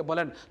একরামদেরকে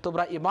বলেন,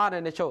 তোমরা ঈমান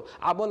এনেছো,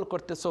 আমল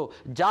করতেছো,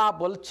 যা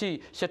বলছি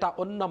সেটা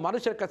অন্য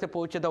মানুষের কাছে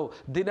পৌঁছে দাও,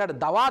 দিনের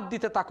দাওয়াত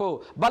দিতে থাকো।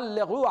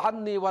 বাল্লিগু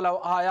আন্নী ওয়ালাউ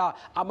আয়া,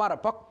 আমার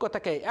পক্ষ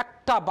থেকে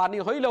একটা বাণী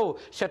হইলেও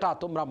সেটা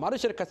তোমরা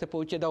মানুষের কাছে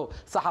পৌঁছে দাও।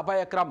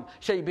 সাহাবায়ে একরাম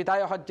সেই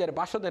বিদায় হজ্জের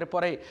ভাষণের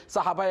পরে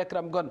সাহাবায়ে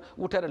একরামগণ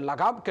উটের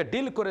লাগামকে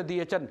ডিল করে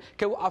দিয়েছেন।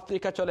 কেউ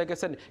আফ্রিকা চলে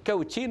গেছেন, কেউ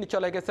চীন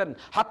চলে গেছেন,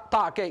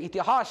 হাত্তাকে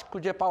ইতিহাস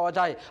খুঁজে পাওয়া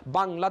যায়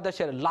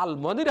বাংলাদেশের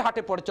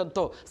লালমনিরহাটে পর্যন্ত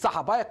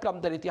সাহাবায়ে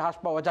একরামদের ইতিহাস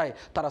পাওয়া যায়।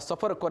 তারা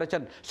সফর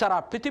করেছেন, সারা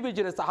পৃথিবী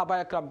জুড়ে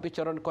সাহাবায়ে একরাম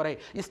বিচরণ করে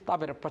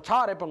ইসলামের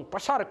প্রচার এবং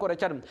প্রসার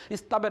করেছেন,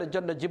 ইসলামের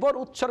জন্য জীবন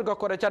উৎসর্গ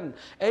করেছেন।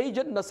 এই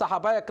জন্য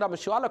সাহাবায়ে একরাম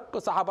সোয়ালক্ষ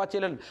সাহাবা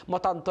ছিলেন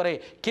মতান্তরে,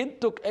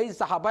 কিন্তু এই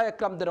সাহাবায়ে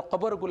একরামদের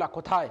কবরগুলা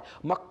কোথায়?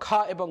 মক্কা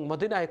এবং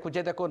মদিনায়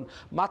খুঁজে দেখুন,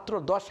 মাত্র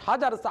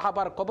 10,000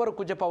 সাহাবার কবর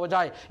খুঁজে পাওয়া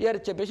যায়, এর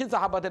চেয়ে বেশি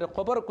সাহাবাদের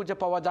কবর খুঁজে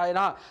পাওয়া যায়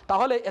না।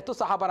 তাহলে এত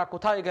সাহাবারা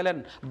কোথায় গেলেন?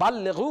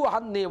 বাল্লিগু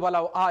আন্নী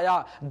ওয়ালাউ আয়া,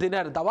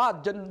 দিনের দাওয়াত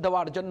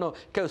দেওয়ার জন্য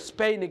কেউ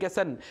স্পেন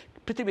গেছেন,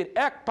 পৃথিবীর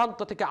এক প্রান্ত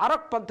থেকে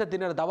আরেক প্রান্তে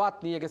দিনের দাওয়াত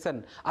নিয়ে গেছেন।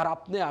 আর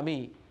আপনি আমি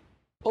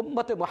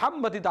উম্মতে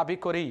মুহাম্মাদি দাবি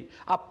করি,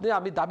 আপনি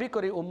আমি দাবি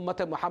করি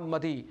উম্মতে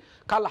মুহাম্মাদি।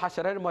 কাল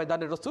হাশরের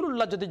ময়দানে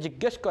রাসূলুল্লাহ যদি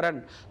জিজ্ঞেস করেন,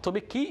 তুমি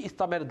কি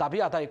ইসলামের দাবি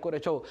আদায়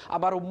করেছো,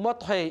 আমার উম্মত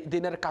হয়ে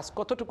দিনের কাজ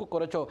কতটুকু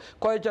করেছো,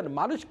 কয়জন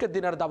মানুষকে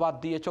দিনের দাওয়াত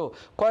দিয়েছো,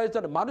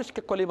 কয়জন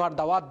মানুষকে কলিমার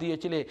দাওয়াত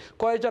দিয়েছিলে,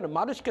 কয়জন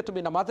মানুষকে তুমি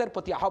নামাজের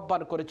প্রতি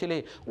আহ্বান করেছিলে।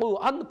 ও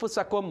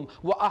আনফুসাকুম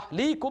ওয়া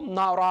আহলিকুম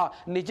নারা,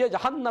 নিজে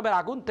জাহান্নামের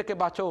আগুন থেকে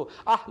বাঁচো,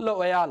 আহলো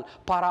ওয়াল,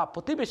 পাড়া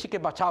প্রতিবেশীকে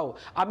বাঁচাও।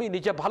 আমি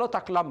নিজে ভালো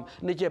থাকলাম,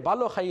 নিজে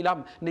ভালো খাইলাম,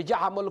 নিজে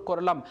আমল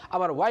করলাম,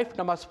 আমার ওয়াইফ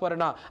নামাজ পড়ে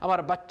না, আমার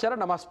বাচ্চারা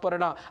নামাজ পড়ে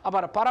না,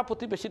 আমার পাড়া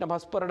প্রতিবেশী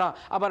নামাজ পড়ে না,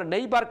 আমার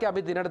নেইবারকে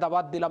আমি দিনের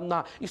দাওয়াত দিলাম না,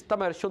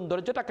 ইসলামের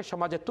সৌন্দর্যটাকে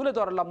সমাজে তুলে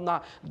ধরলাম না,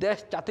 দেশ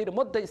জাতির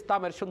মধ্যে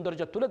ইসলামের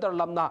সৌন্দর্য তুলে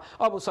ধরলাম না।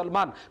 ও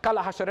মুসলমান, কাল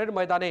হাশরের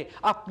ময়দানে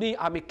আপনি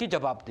আমি কি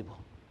জবাব দিব?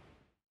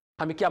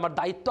 আমি কি আমার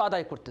দায়িত্ব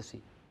আদায় করতেছি?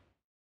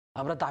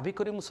 আমরা দাবি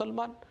করি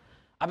মুসলমান,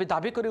 আমি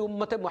দাবি করি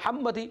উম্মতে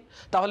মুহাম্মাদি।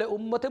 তাহলে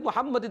উম্মতে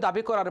মুহাম্মাদি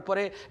দাবি করার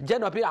পরে যে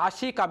নবীর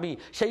আশিক আমি,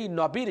 সেই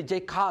নবীর যে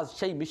কাজ,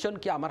 সেই মিশন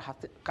কি আমার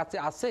কাছে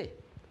আছে?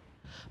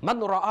 মান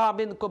রাআ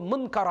মিনকুম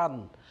মুনকারান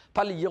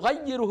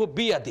ফালইয়ুগাইয়িরহু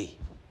বিয়াদিহি,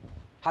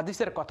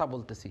 হাদিসের কথা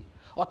বলতেছি।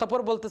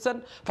 অতঃপর বলতেছেন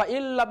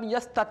ফাইন লাম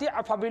ইয়াস্তাতি'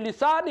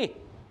 ফাবিলিসানিহি,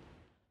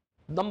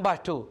 নাম্বার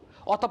 2।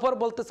 অতঃপর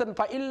বলতেছেন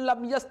ফাইন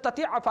লাম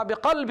ইয়াস্তাতি'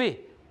 ফাবিকলবিহি,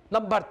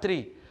 নাম্বার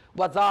 3।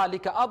 ওয়া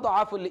যালিকা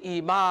আযআফুল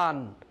ঈমান।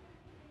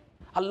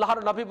 আল্লাহর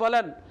নবী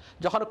বলেন,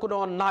 যখন কোনো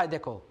অন্যায়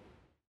দেখো,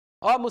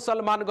 ও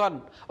মুসলমানগণ,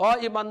 ও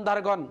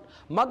ইমানদারগণ,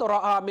 মান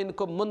রাআ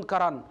মিনকুম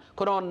মুনকারান,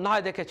 কোনো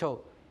অন্যায় দেখেছো,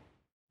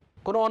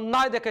 কোনো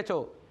অন্যায় দেখেছো,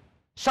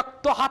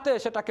 শক্ত হাতে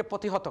সেটাকে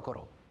প্রতিহত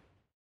করো।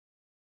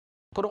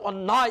 কোনো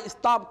অন্যায়,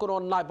 ইসলাম কোনো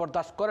অন্যায়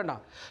বরদাস্ত করে না।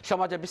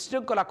 সমাজে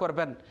বিশৃঙ্খলা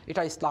করবেন,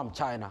 এটা ইসলাম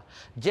চায় না।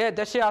 যে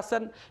দেশে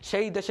আছেন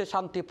সেই দেশে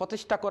শান্তি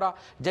প্রতিষ্ঠা করা,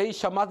 যেই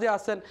সমাজে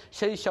আছেন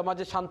সেই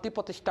সমাজে শান্তি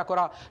প্রতিষ্ঠা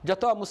করা।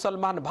 যত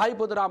মুসলমান ভাই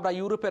বোনেরা আমরা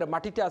ইউরোপের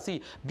মাটিতে আসি,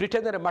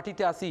 ব্রিটেনের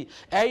মাটিতে আসি,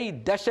 এই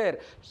দেশের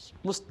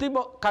মুসলিম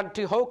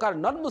কান্ট্রি হোক আর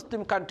নন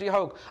মুসলিম কান্ট্রি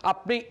হোক,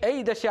 আপনি এই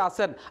দেশে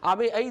আছেন,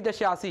 আমি এই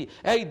দেশে আসি,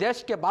 এই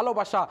দেশকে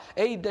ভালোবাসা,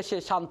 এই দেশে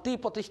শান্তি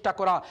প্রতিষ্ঠা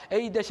করা,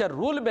 এই দেশের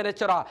রুল মেনে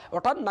চলা,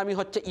 ওটার নামই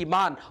হচ্ছে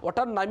ঈমান,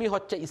 ওটার নামই হচ্ছে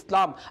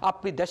ইসলাম।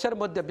 আপনি দেশের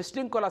মধ্যে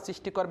বিশৃঙ্খলা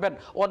সৃষ্টি করবেন,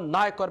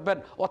 অন্যায় করবেন,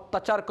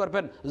 অত্যাচার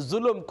করবেন,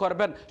 জুলুম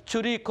করবেন,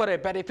 চুরি করে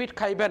বেনিফিট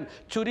খাইবেন,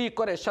 চুরি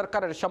করে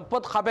সরকারের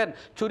সম্পদ খাবেন,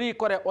 চুরি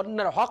করে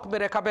অন্যের হক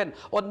মেরে খাবেন,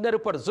 অন্যের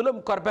উপর জুলুম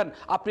করবেন,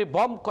 আপনি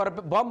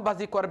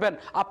বমবাজি করবেন,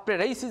 আপনি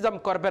রেসিজম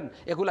করবেন,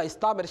 এগুলা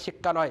ইসলামের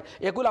শিক্ষা নয়,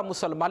 এগুলা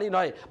মুসলমানই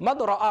নয়। মান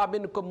রাআ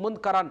মিনকুম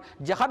মুনকারান,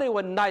 যেখানে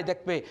অন্যায়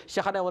দেখবে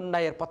সেখানে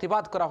অন্যায়ের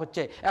প্রতিবাদ করা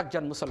হচ্ছে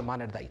একজন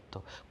মুসলমানের দায়িত্ব।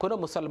 কোনো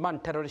মুসলমান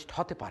টেররিস্ট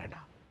হতে পারে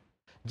না।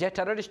 যে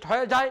টেররিস্ট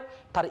হয়ে যায়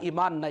তার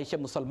ঈমান নাই, সে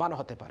মুসলমান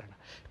হতে পারে না।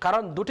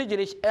 কারণ দুটি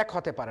জিনিস এক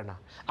হতে পারে না,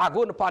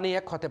 আগুন পানি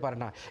এক হতে পারে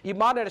না।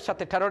 ঈমানের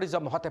সাথে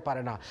টেররিজম হতে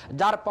পারে না।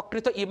 যার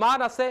প্রকৃত ঈমান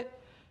আছে,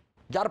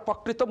 যার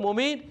প্রকৃত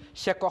মুমিন,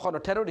 সে কখনো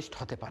টেররিস্ট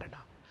হতে পারে না।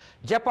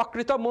 যে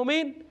প্রকৃত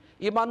মুমিন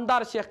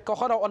ইমানদার, সে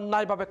কখনো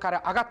অন্যায়ভাবে কারে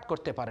আঘাত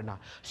করতে পারে না।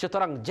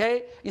 সুতরাং যে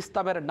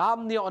ইসলামের নাম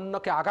নিয়ে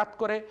অন্যকে আঘাত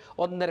করে,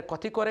 অন্যের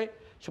ক্ষতি করে,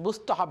 সে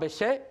বুঝতে হবে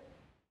সে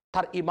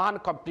তার ঈমান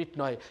কমপ্লিট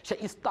নয়, সে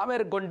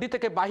ইসলামের গণ্ডি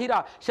থেকে বাহিরা,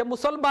 সে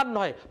মুসলমান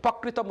নয়।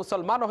 প্রকৃত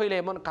মুসলমান হইলে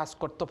এমন কাজ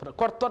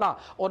করতো না,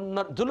 অন্য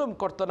জুলুম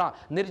করতো না,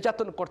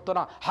 নির্যাতন করতো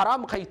না,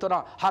 হারাম খাইতো না,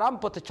 হারাম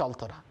পথে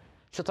চলতো না।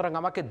 সুতরাং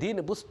আমাকে দিন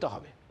বুঝতে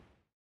হবে,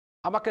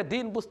 আমাকে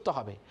দিন বুঝতে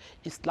হবে।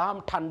 ইসলাম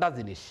ঠান্ডা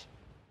জিনিস,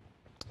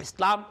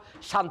 ইসলাম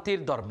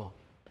শান্তির ধর্ম।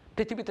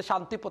 পৃথিবীতে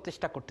শান্তি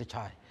প্রতিষ্ঠা করতে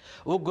চায়।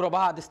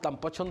 উগ্রবাদ ইসলাম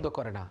পছন্দ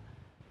করে না।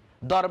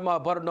 ধর্ম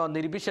বর্ণ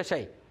নির্বিশেষে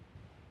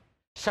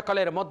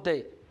সকলের মধ্যে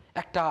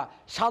একটা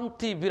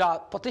শান্তি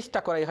প্রতিষ্ঠা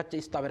করাই হচ্ছে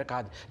ইসলামের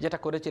কাজ, যেটা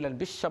করেছিলেন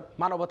বিশ্ব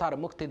মানবতার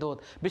মুক্তিদূত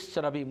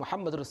বিশ্বনবী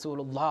মুহাম্মদ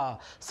রাসূলুল্লাহ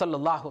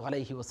সাল্লাল্লাহু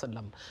আলাইহি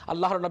ওয়াসাল্লাম।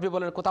 আল্লাহর নবী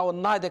বলেন, কোথাও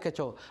অন্যায়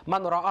দেখেছো,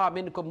 মান রাআ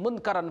মিনকুম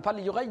মুনকারান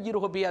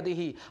ফালইয়ুগাইয়িরহু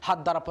বিয়াদিহি, হাত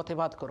দ্বারা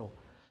প্রতিবাদ করো।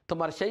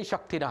 তোমার সেই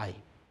শক্তি নাই।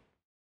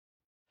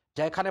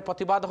 যেখানে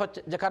প্রতিবাদ হচ্ছে,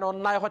 যেখানে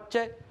অন্যায় হচ্ছে,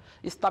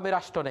 ইসলামী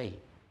রাষ্ট্র নেই।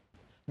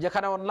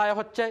 যেখানে অন্যায়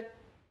হচ্ছে,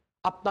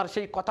 আপনার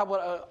সেই কথা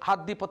হাত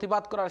দিয়ে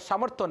প্রতিবাদ করার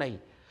সামর্থ্য নেই,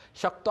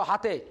 শক্ত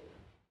হাতে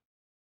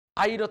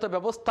আইনত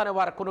ব্যবস্থা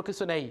নেওয়ার কোনো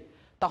কিছু নেই,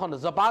 তখন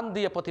জবান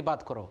দিয়ে প্রতিবাদ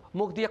করো,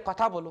 মুখ দিয়ে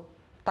কথা বলো,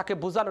 তাকে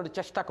বোঝানোর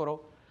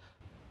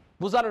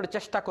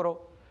চেষ্টা করো।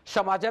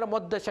 সমাজের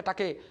মধ্যে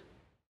সেটাকে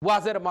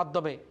ওয়াজের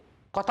মাধ্যমে,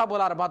 কথা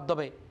বলার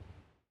মাধ্যমে,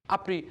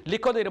 আপনি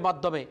লিখনের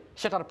মাধ্যমে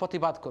সেটার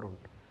প্রতিবাদ করুন।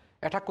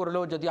 এটা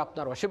করলেও যদি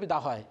আপনার অসুবিধা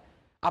হয়,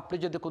 আপনি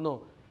যদি কোনো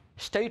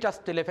স্টেটাস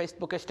দিলে,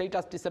 ফেসবুকে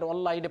স্টেটাস দিচ্ছেন,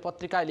 অনলাইনে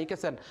পত্রিকায়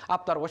লিখেছেন,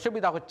 আপনার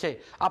অসুবিধা হচ্ছে,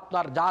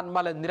 আপনার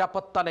জানমালের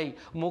নিরাপত্তা নেই,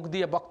 মুখ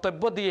দিয়ে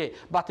বক্তব্য দিয়ে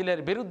বাতিলের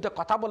বিরুদ্ধে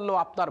কথা বললেও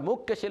আপনার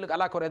মুখকে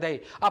শিলগালা করে দেয়,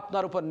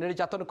 আপনার উপর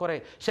নির্যাতন করে,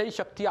 সেই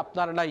শক্তি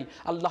আপনার নাই।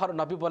 আল্লাহর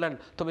নবী বলেন,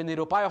 তুমি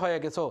নিরুপায় হয়ে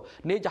গেছো,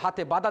 নিজ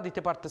হাতে বাধা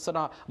দিতে পারতেছো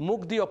না, মুখ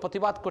দিয়েও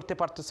প্রতিবাদ করতে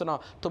পারতেছো না,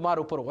 তোমার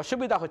উপর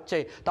অসুবিধা হচ্ছে,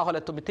 তাহলে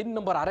তুমি 3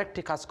 নম্বর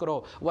আরেকটি কাজ করো,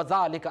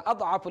 ওয়াযালিকা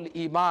আযআফুল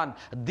ঈমান,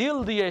 দিল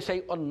দিয়ে সেই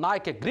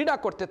অন্যায়কে ঘৃণা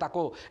করতে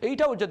থাকো।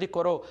 এইটাও যদি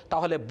করো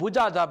তাহলে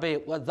বুঝা যাবে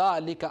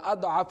ওয়াযালিকা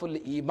আযআফুল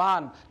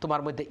ঈমান,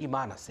 তোমার মধ্যে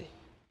ঈমান আছে।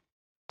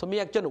 তুমি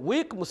একজন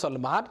উইক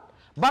মুসলমান,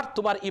 বাট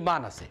তোমার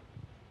ঈমান আছে।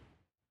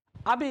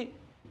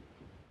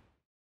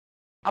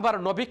 আবার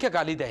নবীকে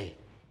গালি দেয়,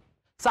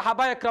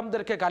 সাহাবায়ে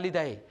কেরামদেরকে গালি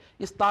দেয়,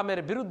 ইসলামের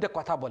বিরুদ্ধে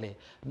কথা বলে।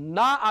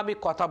 না আমি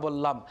কথা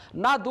বললাম,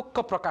 না দুঃখ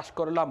প্রকাশ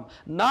করলাম,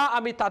 না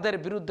আমি তাদের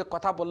বিরুদ্ধে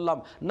কথা বললাম,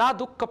 না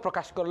দুঃখ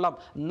প্রকাশ করলাম,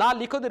 না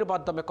লিখনের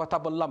মাধ্যমে কথা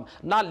বললাম,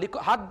 না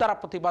হাত দ্বারা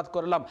প্রতিবাদ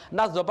করলাম,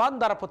 না জবান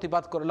দ্বারা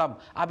প্রতিবাদ করলাম,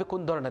 আমি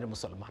কোন ধরনের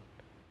মুসলমান?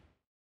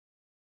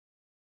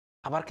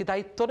 আমার কি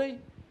দায়িত্ব নেই?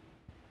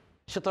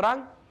 সুতরাং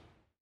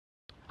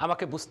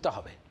আমাকে বুঝতে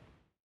হবে,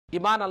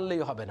 ঈমান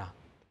আনলেই হবে না,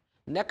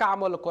 নেক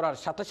আমল করার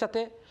সাথে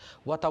সাথে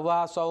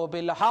ওয়াতাওয়াসাউ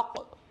বিল হক,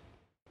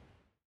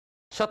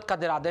 সৎ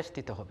কাজের আদেশ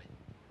দিতে হবে।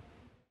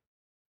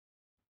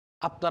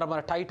 আপনার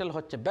আমার টাইটেল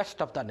হচ্ছে বেস্ট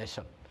অফ দ্য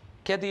নেশন।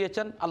 কে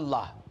দিয়েছেন?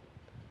 আল্লাহ।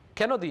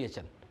 কেন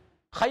দিয়েছেন?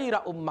 খাইরা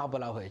উম্মাহ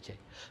বলা হয়েছে।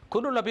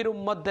 কোন নবীর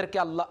উম্মতদেরকে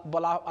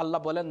আল্লাহ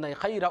বলেন নাই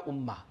খাইরা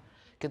উম্মাহ,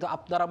 কিন্তু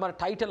আপনার আমার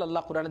টাইটেল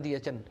আল্লাহ কোরআনে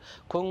দিয়েছেন,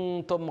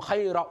 কুনতুম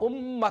খায়রা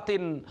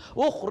উম্মাতিন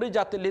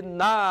উখরিজাত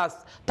লিন-নাস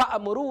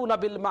তা'মুরুনা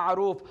বিল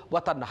মা'রুফ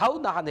ওয়া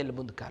তানহাউনা আনিল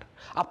মুনকার।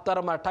 আপনার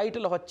আমার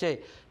টাইটেল হচ্ছে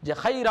যে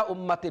খায়রা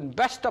উম্মাতিন,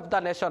 বেস্ট অফ দ্য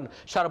নেশন,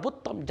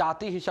 সর্বোত্তম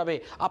জাতি হিসাবে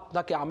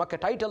আপনাকে আমাকে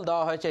টাইটেল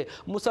দেওয়া হয়েছে।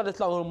 মুসা আলাইহিস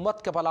সালামের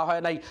উম্মতকে বলা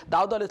হয় নাই,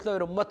 দাউদ আলাইহিস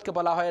সালামের উম্মতকে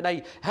বলা হয় নাই,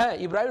 হ্যাঁ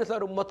ইব্রাহিম আলাইহিস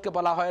সালামের উম্মতকে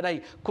বলা হয় নাই,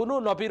 কোনো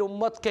নবীর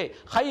উম্মতকে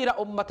খায়রা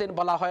উম্মাতিন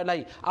বলা হয় নাই।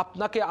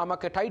 আপনাকে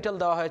আমাকে টাইটেল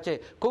দেওয়া হয়েছে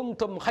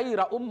কুনতুম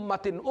খায়রা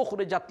উম্মাতিন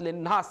উখরিজাত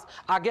লিন-নাস।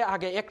 আগে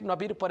আগে এক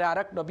নবীর পরে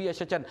আরেক নবী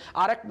এসেছেন,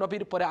 আরেক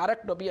নবীর পরে আরেক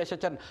নবী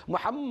এসেছেন।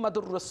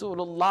 মুহাম্মাদুর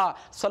রাসূলুল্লাহ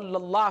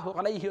সাল্লাল্লাহু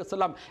আলাইহি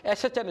ওয়াসাল্লাম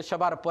এসেছেন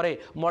সবার পরে,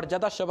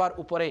 মর্যাদা সবার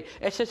উপরে,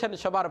 এসেছেন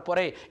সবার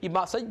পরে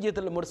ইমাম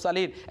সাইয়্যিদুল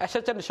মুরসালিন,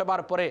 এসেছেন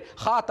সবার পরে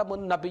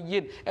খাতামুন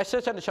নবিয়্যিন,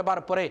 এসেছেন সবার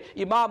পরে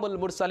ইমামুল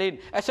মুরসালিন,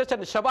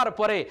 এসেছেন সবার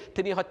পরে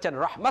তিনি হচ্ছেন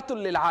রাহমাতুল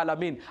লিল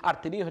আলামিন, আর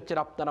তিনি হচ্ছেন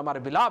আপনার আমার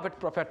বিলাভেড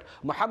প্রফেট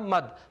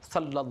মুহাম্মদ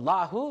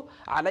সাল্লাল্লাহু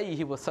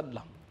আলাইহি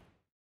ওয়াসাল্লাম।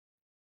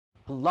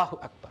 আল্লাহু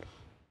আকবার।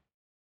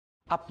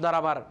 আপনার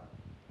আমার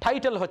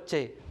টাইটেল হচ্ছে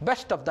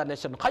বেস্ট অফ দ্য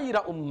নেশন,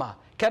 খায়রা উম্মাহ।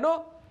 কেন?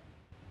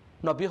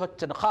 নবী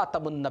হচ্ছেন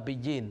খাতামুন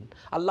নবিয়্যিন।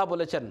 আল্লাহ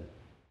বলেছেন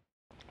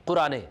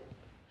কোরআনে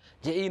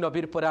যে এই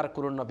নবীর পরে আর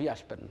কোন নবী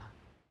আসবেন না।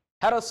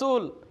 হ্যাঁ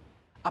রাসূল,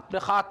 আপনি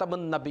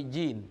খাতামুন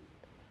নবিয়্যিন,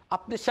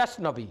 আপনি শেষ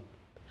নবী।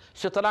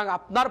 সুতরাং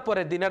আপনার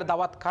পরে দিনের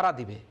দাওয়াত কারা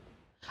দিবে?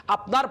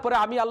 আপনার পরে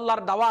আমি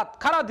আল্লাহর দাওয়াত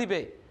কারা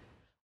দিবে?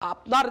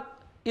 আপনার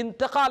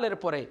ইন্তেকালের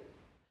পরে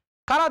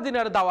কারা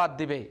দিনের দাওয়াত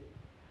দিবে?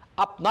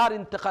 আপনার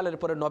ইন্তেকালের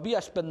পরে নবী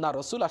আসবেন না,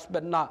 রসুল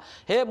আসবেন না।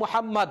 হে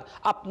মুহাম্মদ,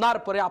 আপনার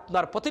পরে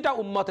আপনার প্রতিটা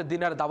উম্মতে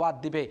দিনের দাওয়াত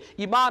দিবে,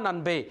 ঈমান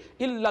আনবে।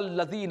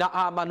 ইল্লাল্লাযীনা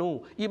আমানু,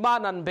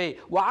 ঈমান আনবে,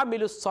 ওয়া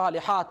আমিলুস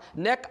সালিহাত,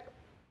 নেক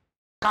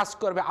কাজ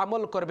করবে,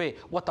 আমল করবে,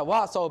 ওয়া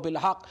তাওয়াসাউ বিল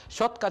হক,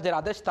 সৎ কাজের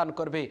আদেশ দান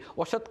করবে,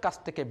 অসৎ কাজ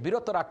থেকে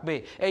বিরত রাখবে।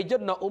 এই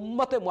জন্য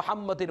উম্মতে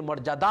মুহাম্মদের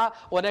মর্যাদা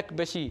অনেক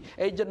বেশি।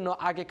 এই জন্য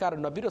আগেকার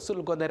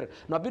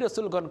নবী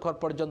রসুলগণ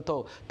পর্যন্ত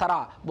তারা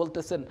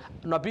বলতেছেন,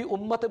 নবী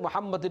উম্মতে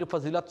মুহাম্মদের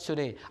ফজিলত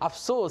শুনে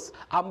আফসোস,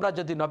 আমরা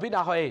যদি নবী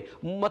না হয়ে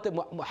উম্মতে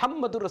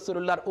মুহাম্মদুর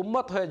রাসূলুল্লাহর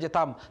উম্মত হয়ে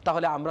যেতাম,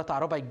 তাহলে আমরা তো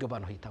আরো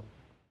ভাগ্যবান হইতাম।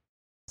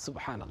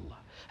 সুবহানাল্লাহ।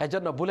 এই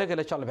জন্য ভুলে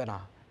গেলে চলবে না,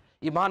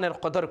 ঈমানের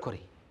কদর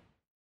করি,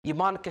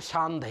 ঈমানকে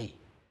শান দেই,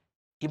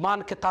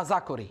 ঈমানকে তাজা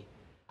করি।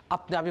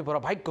 আপনি আমি বড়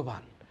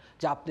ভাগ্যবান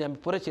যে আপনি আমি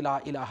পড়েছি লা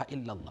ইলাহা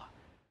ইল্লাল্লাহ।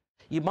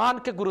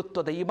 ঈমানকে গুরুত্ব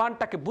দেই,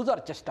 ঈমানটাকে বুঝার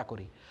চেষ্টা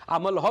করি।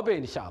 আমল হবে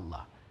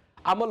ইনশাআল্লাহ,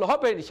 আমল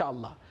হবে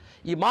ইনশাআল্লাহ।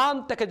 ঈমান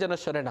থেকে যেন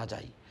সরে না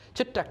যাই।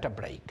 ছোট্ট একটা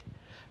ব্রেক।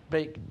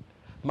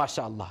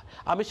 মাশাআল্লাহ।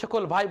 আমি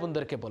সকল ভাই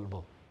বোনদেরকে বলবো,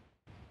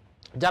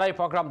 যারা এই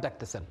প্রোগ্রাম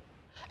দেখতেছেন,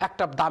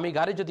 একটা দামি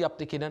গাড়ি যদি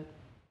আপনি কিনেন,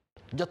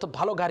 যত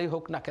ভালো গাড়ি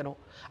হোক না কেন,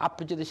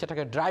 আপনি যদি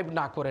সেটাকে ড্রাইভ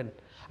না করেন,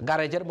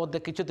 গ্যারেজের মধ্যে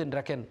কিছুদিন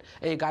রাখেন,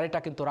 এই গাড়িটা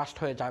কিন্তু রাস্ট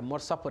হয়ে যায়,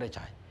 মরসা পড়ে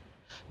যায়।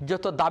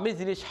 যত দামি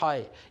জিনিস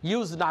হয়,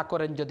 ইউজ না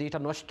করেন যদি এটা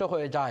নষ্ট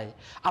হয়ে যায়।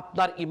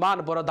 আপনার ইমান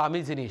বড়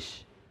দামি জিনিস,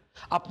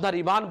 আপনার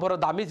ইমান বড়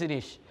দামি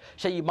জিনিস।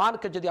 সেই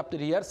ইমানকে যদি আপনি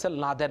রিহার্সেল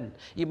না দেন,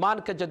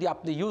 ইমানকে যদি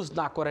আপনি ইউজ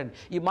না করেন,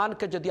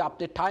 ইমানকে যদি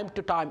আপনি টাইম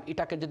টু টাইম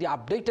এটাকে যদি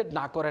আপডেটেড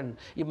না করেন,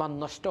 ইমান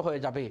নষ্ট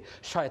হয়ে যাবে।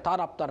 শয়তান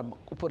আপনার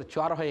উপর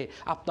চড় হয়ে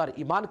আপনার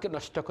ইমানকে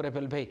নষ্ট করে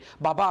ফেলবে।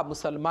 বাবা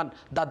মুসলমান,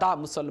 দাদা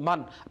মুসলমান,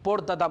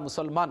 পরদাদা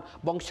মুসলমান,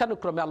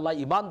 বংশানুক্রমে আল্লাহ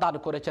ইমান দান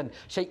করেছেন।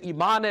 সেই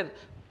ইমানের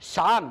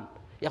শান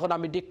এখন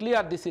আমি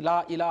ডিক্লিয়ার দিছি, লা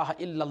ইলাহা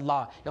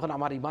ইল্লাল্লাহ। এখন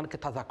আমার ইমানকে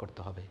তাজা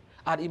করতে হবে।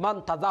 আর ইমান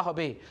তাজা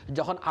হবে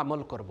যখন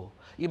আমল করব।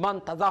 ইমান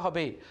তাজা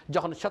হবে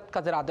যখন সৎ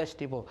কাজের আদেশ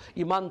দিব।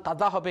 ইমান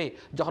তাজা হবে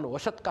যখন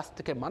অসৎ কাজ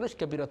থেকে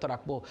মানুষকে বিরত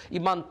রাখবো।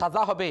 ইমান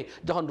তাজা হবে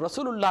যখন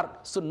রসুলুল্লাহর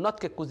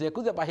সুন্নতকে খুঁজে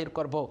খুঁজে বাহির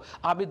করব।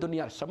 আমি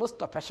দুনিয়ার সমস্ত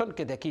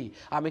ফ্যাশনকে দেখি,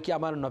 আমি কি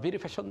আমার নবীর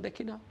ফ্যাশন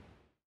দেখি না?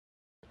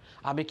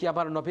 আমি কি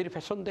আমার নবীর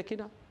ফ্যাশন দেখি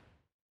না?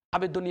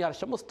 আমি দুনিয়ার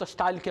সমস্ত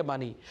স্টাইলকে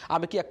মানি।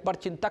 আমি কি একবার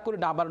চিন্তা করি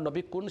না আমার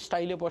নবী কোন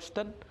স্টাইলে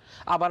বসতেন,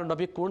 আমার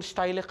নবী কোন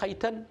স্টাইলে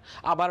খাইতেন,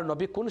 আমার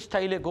নবী কোন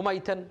স্টাইলে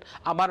ঘুমাইতেন,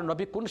 আমার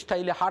নবী কোন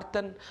স্টাইলে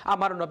হাঁটতেন,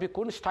 আমার নবী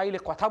কোন স্টাইলে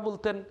কথা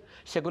বলতেন?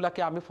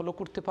 সেগুলাকে আমি ফলো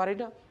করতে পারি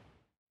না?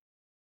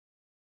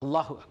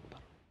 আল্লাহু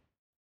আকবার।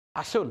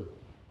 আসুন,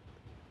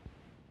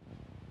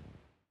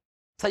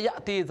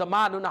 সাইয়াতি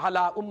জামানুন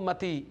আলা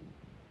উম্মতি,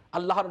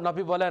 আল্লাহর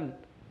নবী বলেন,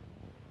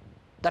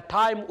 the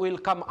time will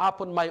come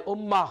upon my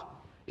ummah,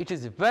 it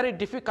is very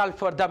difficult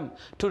for them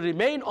to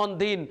remain on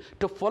deen,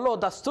 to follow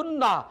the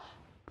sunnah,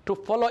 to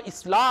follow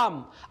Islam.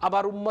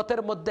 আমার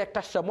উম্মতের মধ্যে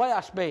একটা সময়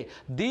আসবে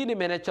দিন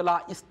মেনে চলা,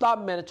 ইসলাম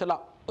মেনে চলা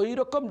ওই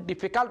রকম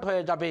ডিফিকাল্ট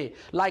হয়ে যাবে,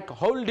 লাইক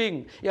হোল্ডিং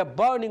এ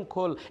বার্নিং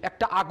কোল।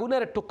 একটা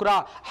আগুনের টুকরা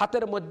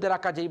হাতের মধ্যে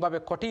রাখা যেইভাবে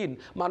কঠিন,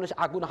 মানুষ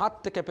আগুন হাত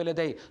থেকে ফেলে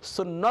দেয়।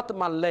 সুন্নত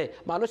মানলে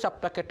মানুষ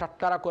আপনাকে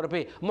টাটকারা করবে,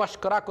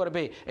 মস্করা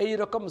করবে। এই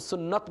রকম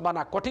সুন্নত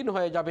মানা কঠিন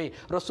হয়ে যাবে,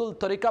 রসুল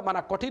তরিকা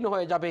মানা কঠিন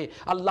হয়ে যাবে।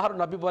 আল্লাহর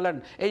নবী বলেন,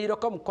 এই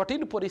রকম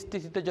কঠিন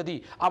পরিস্থিতিতে যদি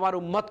আমার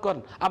উম্মতগণ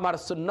আমার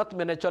সুন্নত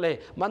মেনে চলে,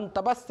 মান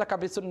তামাসসাকা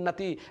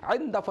বিসুন্নতি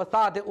ইনদা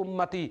ফাসাদে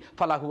উম্মতি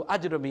ফালাহু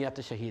আজরু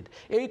মিয়াতি শহীদ।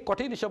 এই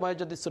কঠিন সময়ে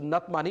যদি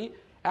সুন্নত মানি,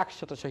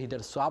 100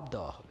 শহীদের সওয়াব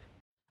দেওয়া হবে।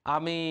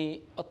 আমি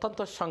অত্যন্ত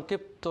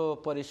সংক্ষিপ্ত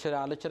পরিসরে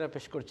আলোচনা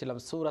পেশ করছিলাম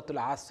সূরাতুল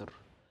আসর,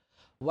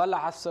 ওয়াল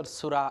আসর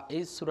সূরা।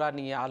 এই সূরা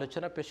নিয়ে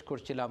আলোচনা পেশ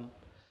করছিলাম।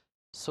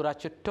 সূরা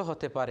ছোট্ট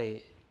হতে পারে,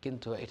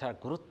 কিন্তু এটার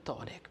গুরুত্ব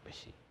অনেক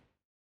বেশি।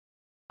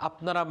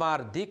 আপনার আমার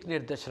দিক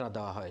নির্দেশনা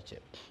দেওয়া হয়েছে।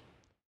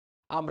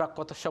 আমরা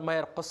কত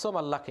সময়ের কসম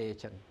আল্লাহ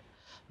খেয়েছেন।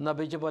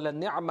 নবীজি বলেন,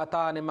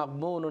 নি'মাতানি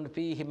মাগমুনুন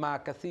ফীহিমা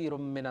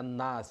কাসীরুম মিনান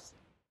নাস,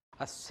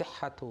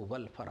 আস-সিহহাতু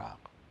ওয়াল ফারাগ।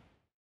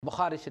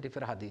 বুখারী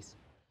শরীফের হাদিস।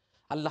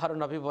 আল্লাহর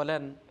নবী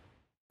বলেন,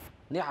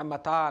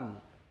 নি'মাতান,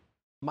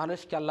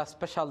 মানুষকে আল্লাহ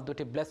স্পেশাল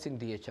দুটি ব্লেসিং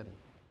দিয়েছেন,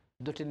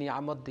 দুটি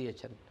নিয়ামত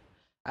দিয়েছেন।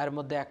 এর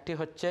মধ্যে একটি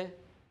হচ্ছে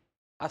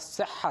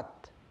আস-সিহহাত,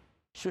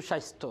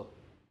 সুস্বাস্থ্য,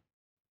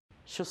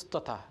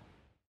 সুস্থতা।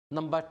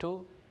 নাম্বার 2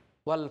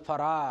 ওয়াল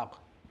ফারাগ,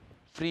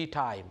 ফ্রি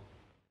টাইম।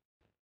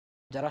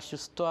 যারা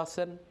সুস্থ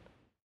আছেন,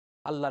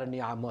 আল্লাহর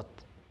নিয়ামত।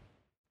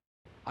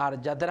 আর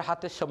যাদের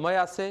হাতে সময়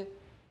আছে,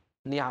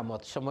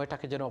 নিয়ামত।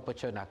 সময়টাকে যেন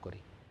অপচয় না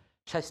করি,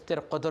 স্বাস্থ্যের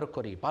কদর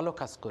করি, ভালো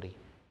কাজ করি,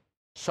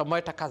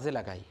 সময়টা কাজে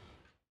লাগাই,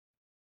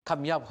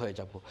 কামিয়াব হয়ে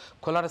যাব।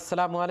 খোলার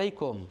আসসালামু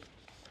আলাইকুম।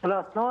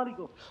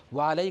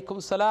 ওয়ালাইকুম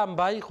সালাম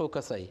ভাই,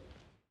 খোকাসাই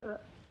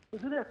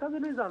একটা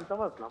জিনিস জানতে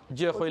পারলাম,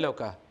 জি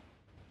হইলকা।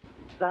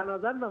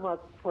 জানাজার নামাজ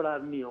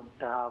পড়ার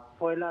নিয়মটা,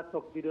 পয়লা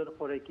তকবীরের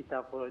পরে কিতা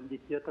পড়েন,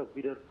 দ্বিতীয়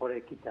তকবীরের পরে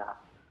কিতা,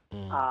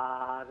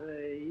 আর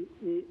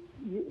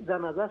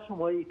জানাজার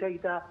সময়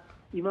এটা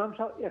ইমাম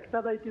সাহেব একটা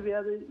দায়িত্ব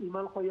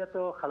ইমাম কইয়া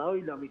তো খালা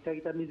হইলাম,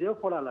 এটা নিজেও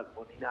পড়া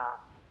লাগবো না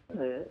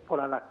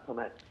পড়া লাগতো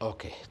না?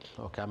 ওকে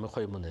ওকে, আমি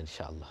কইমুন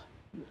ইনশাআল্লাহ।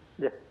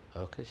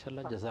 ওকে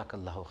ইনশাআল্লাহ,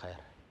 জাযাকাল্লাহু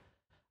খায়র।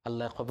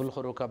 আল্লাহ কবুল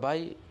করুকা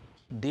ভাই।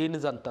 দিন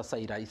জানতা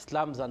চাইরা,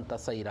 ইসলাম জানতা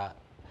চাইরা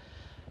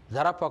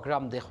যারা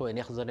প্রোগ্রাম দেখেন,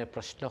 একজনে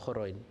প্রশ্ন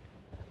করেন,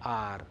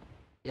 আর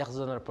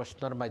একজনের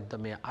প্রশ্নের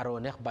মাধ্যমে আরও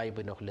অনেক ভাই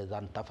বোন হলে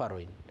জানতা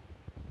পারেন।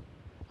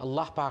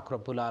 আল্লাহ পাক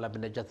রব্বুল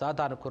আলামিন জাযা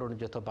দান করুন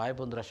যত ভাই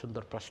বোনরা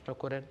সুন্দর প্রশ্ন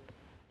করেন,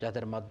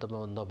 যাদের মাধ্যমে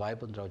অন্য ভাই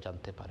বোনরাও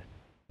জানতে পারেন।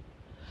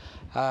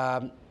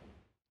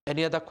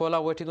 Any other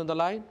collar waiting on the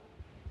line?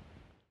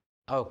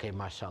 ওকে,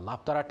 মাশাআল্লাহ।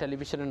 আপনারা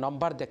টেলিভিশনের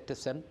নম্বর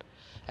দেখতেছেন,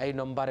 এই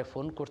নম্বরে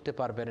ফোন করতে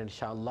পারবেন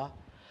ইনশাআল্লাহ।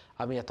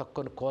 আমি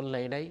এতক্ষণ কল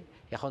নেই নাই,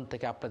 এখন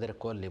থেকে আপনাদের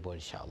কল নেব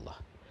ইনশাআল্লাহ।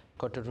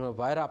 কন্টিনিউ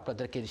বাইরে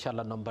আপনাদেরকে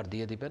ইনশাআল্লাহ নম্বর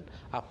দিয়ে দিবেন,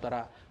 আপনারা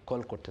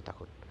কল করতে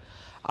থাকুন।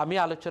 আমি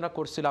আলোচনা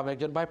করছিলাম,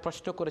 একজন ভাই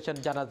প্রশ্ন করেছেন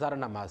জানাজার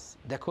নামাজ।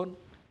 দেখুন,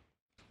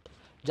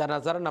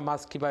 জানাজার নামাজ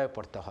কীভাবে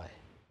পড়তে হয়।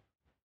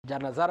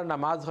 জানাজার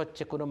নামাজ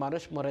হচ্ছে কোনো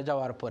মানুষ মরে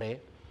যাওয়ার পরে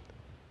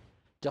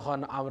যখন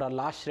আমরা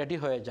লাশ রেডি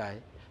হয়ে যায়,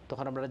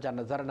 তখন আমরা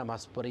জানাজার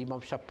নামাজ পড়ে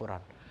ইমাম সাহেব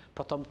পড়ান,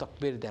 প্রথম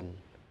তকবীর দেন।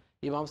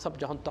 ইমাম সাহেব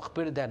যখন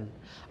তকবীর দেন,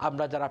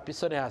 আমরা যারা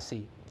পিছনে আসি,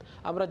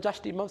 আমরা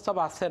জাস্ট ইমাম সাহেব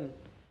আসেন,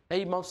 এই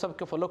ইমাম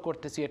সাহেবকে ফলো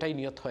করতেছি, এটাই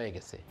নিয়ত হয়ে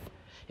গেছে।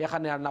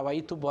 এখানে আর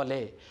নাওয়াইতু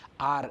বলে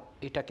আর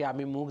এটাকে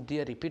আমি মুখ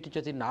দিয়ে রিপিট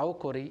যদি নাও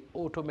করি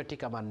অটোমেটিক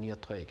আমার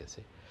নিয়ত হয়ে গেছে।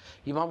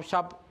 ইমাম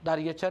সাহেব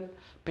দাঁড়িয়েছেন,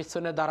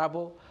 পিছনে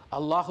দাঁড়াবো,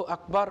 আল্লাহু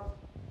আকবার,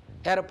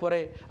 এরপরে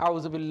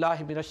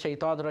আউযুবিল্লাহি মিনাশ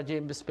শাইতানির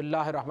রাজিম,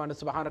 বিসমিল্লাহির রহমানির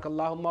রহিম,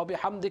 সুবহানাকাল্লাহুম্মা ওয়া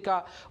বিহামদিকা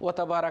ওয়া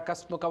তাবারাকা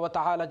ইসমুকা ওয়া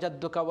তাআলা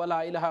জাদ্দুকা ওয়া লা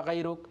ইলাহা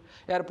গায়রুক।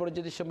 এরপরে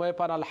যদি সময়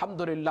পান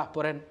আলহামদুলিল্লাহ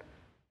পড়েন,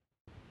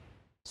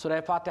 সূরা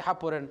ফাতিহা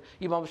পড়েন।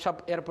 ইমাম সাহেব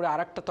এরপরে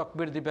আরেকটা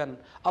তাকবীর দিবেন,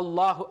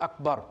 আল্লাহু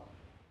আকবার।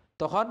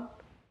 তখন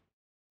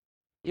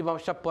ইমাম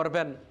সাহেব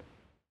পড়বেন,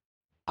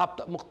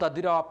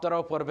 মুক্তাদিরাও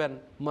আপনারাও পড়বেন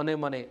মনে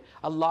মনে,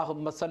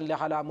 আল্লাহুম্মা সাল্লি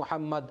আলা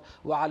মুহাম্মদ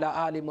ওয়া আলা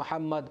আলি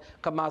মুহাম্মদ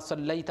কামা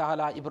সাল্লাইতা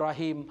আলা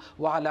ইব্রাহিম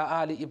ওয়া আলা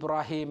আলি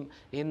ইব্রাহিম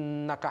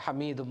ইন্নাকা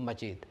হামিদুম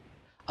মাজিদ।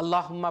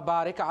 আল্লাহুম্মা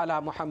বারিক আলা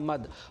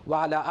মুহাম্মদ ওয়া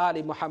আলা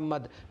আলি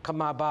মুহাম্মদ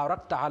কামা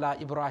বারাকতা আলা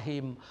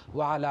ইব্রাহিম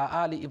ওয়া আলা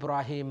আলি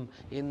ইব্রাহিম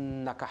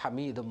ইন্নাকা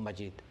হামিদুম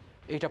মাজিদ।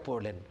 এটা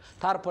পড়লেন।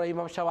 তারপরে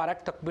ইমাম সাহেব আরেক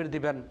তাকবীর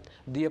দিবেন,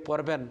 দিয়ে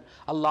পড়বেন,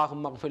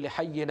 আল্লাহুম্মা গফির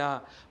লিহাইয়িনা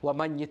ওয়া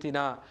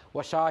মাইয়িতিনা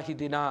ওয়া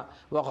শাহিদিনা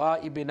ওয়া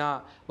গায়িবিনা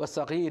ওয়া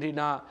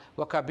সগীরিনা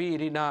ওয়া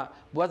কাবীরিনা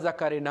ওয়া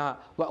যাকারিনা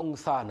ওয়া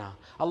উনসানা।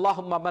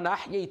 আল্লাহুম্মা মান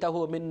আহইয়াইতাহু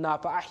মিন্না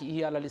ফাআহইহি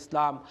আলাল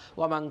ইসলাম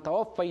ওয়া মান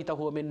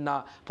তাওয়াফাইতাহু মিন্না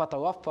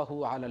ফাতাওয়াফাহু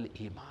আলাল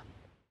ঈমান।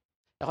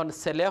 এখন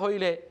ছেলে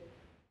হইলে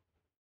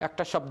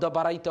একটা শব্দ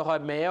বাড়াইতে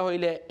হয়, মেয়ে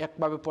হইলে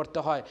একভাবে পড়তে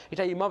হয়,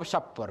 এটা ইমাম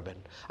সাহেব পড়বেন।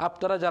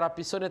 আপনারা যারা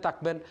পিছনে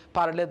থাকবেন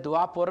পারলে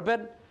দোয়া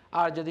পড়বেন,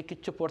 আর যদি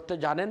কিচ্ছু পড়তে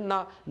জানেন না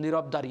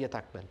নীরব দাঁড়িয়ে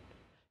থাকবেন।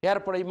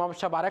 এরপরে ইমাম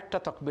সাহেব আরেকটা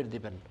তাকবীর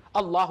দিবেন,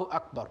 আল্লাহু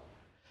আকবার।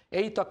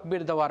 এই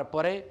তাকবীর দেওয়ার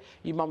পরে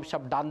ইমাম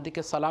সাহেব ডান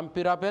দিকে সালাম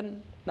ফিরাবেন,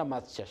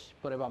 নামাজ শেষ,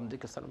 পরে বাম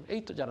দিকে সালাম। এই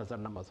তো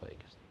জানাজার নামাজ হয়ে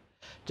গেছে।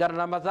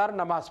 জানাজার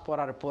নামাজ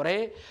পড়ার পরে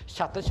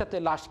সাথে সাথে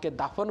লাশকে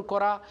দাফন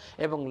করা,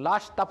 এবং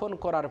লাশ দাফন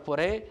করার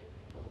পরে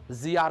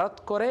জিয়ারত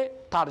করে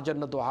তার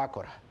জন্য দোয়া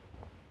করা।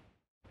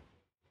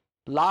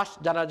 লাশ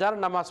জানাজার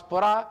নামাজ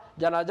পড়া,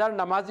 জানাজার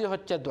নামাজই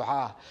হচ্ছে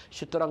দোয়া।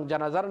 সুতরাং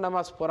জানাজার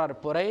নামাজ পড়ার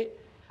পরে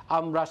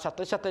আমরা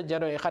সাথে সাথে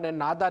যেন এখানে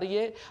না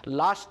দাঁড়িয়ে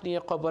লাশ নিয়ে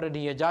কবরে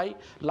নিয়ে যাই,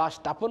 লাশ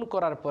দাফন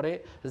করার পরে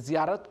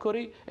জিয়ারত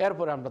করি,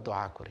 এরপরে আমরা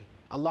দোয়া করি।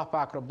 আল্লাহ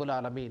পাক রব্বুল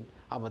আলামিন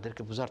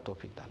আমাদেরকে বুঝার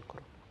তৌফিক দান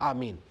করুন,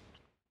 আমিন।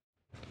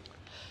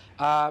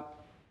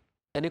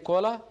 এনি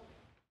কোলা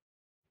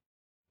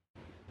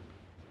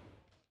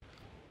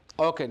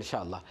ওকে,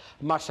 ইনশাআল্লাহ,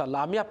 মাশাআল্লাহ।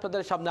 আমি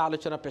আপনাদের সামনে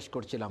আলোচনা পেশ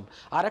করছিলাম।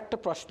 আরেকটা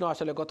প্রশ্ন,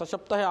 আসলে গত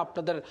সপ্তাহে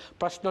আপনাদের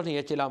প্রশ্ন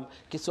নিয়েছিলাম,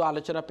 কিছু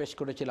আলোচনা পেশ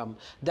করেছিলাম।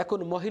 দেখুন,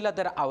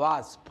 মহিলাদের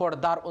আওয়াজ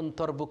পর্দার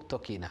অন্তর্ভুক্ত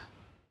কিনা।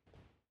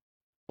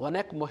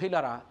 অনেক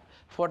মহিলারা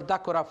পর্দা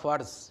করা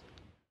ফরজ,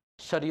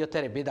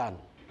 শরীয়তের বিধান,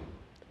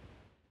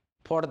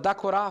 পর্দা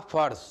করা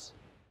ফরজ,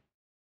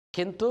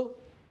 কিন্তু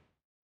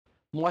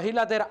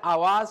মহিলাদের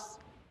আওয়াজ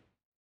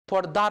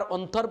পর্দার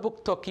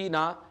অন্তর্ভুক্ত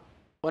কিনা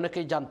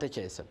অনেকেই জানতে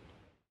চেয়েছেন।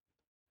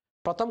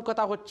 প্রথম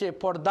কথা হচ্ছে,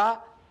 পর্দা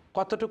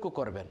কতটুকু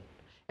করবেন।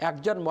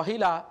 একজন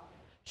মহিলা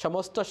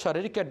সমস্ত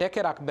শরীরকে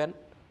ঢেকে রাখবেন,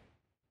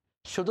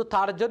 শুধু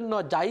তার জন্য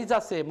জায়েজ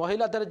আছে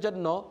মহিলাদের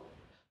জন্য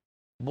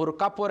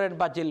বোরকা পরেন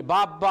বা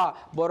জিলবাব বা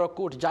বড়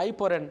কোট যাই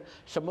পরেন,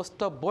 সমস্ত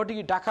বডি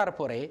ঢাকার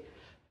পরে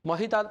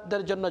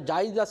মহিলাদের জন্য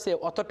জায়েজ আছে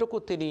অতটুকু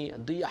তিনি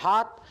 2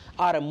 হাত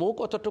আর মুখ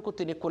অতটুকু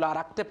তিনি খোলা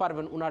রাখতে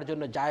পারবেন, ওনার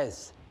জন্য জায়েজ।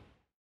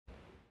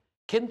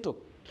 কিন্তু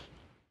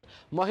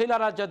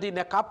মহিলারা যদি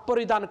নেকাব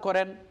পরিধান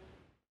করেন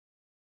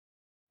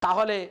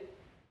তাহলে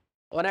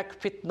অনেক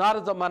ফিতনার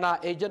জমানা,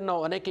 এই জন্য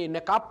অনেকেই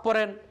নেকাব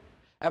পরেন,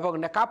 এবং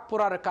নেকাব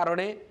পরার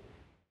কারণে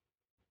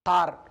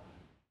তার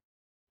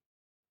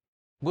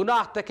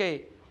গুনাহ থেকে,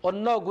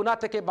 অন্য গুনাহ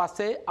থেকে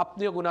বাঁচে,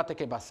 আপনিও গুনাহ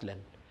থেকে বাঁচলেন।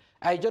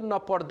 এই জন্য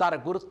পর্দার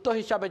গুরুত্ব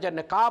হিসাবে যে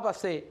নেকাব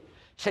আছে,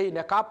 সেই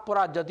নেকাব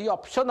পরা যদি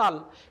অপশনাল,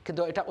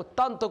 কিন্তু এটা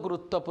অত্যন্ত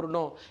গুরুত্বপূর্ণ।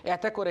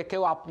 এতে করে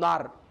কেউ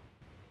আপনার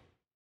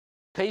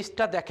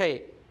ফেসটা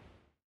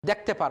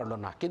দেখতে পারলো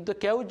না। কিন্তু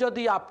কেউ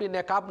যদি আপনি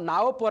নেকাব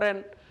নাও পরেন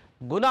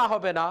গুনাহ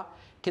হবে না,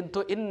 কিন্তু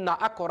ইন্না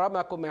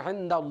আকরামাকুম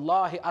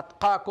ইনদাল্লাহি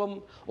আতকাকুম,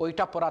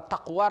 ওইটা পরা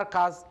তাকওয়ার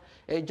কাজ।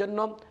 এই জন্য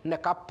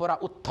নেকাব পরা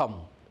উত্তম।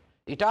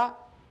 এটা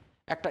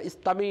একটা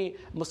ইসলামী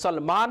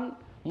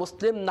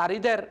মুসলিম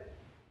নারীদের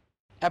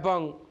এবং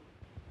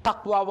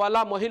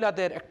তাকওয়াওয়ালা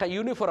মহিলাদের একটা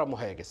ইউনিফর্ম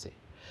হয়ে গেছে।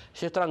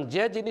 সুতরাং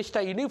যে জিনিসটা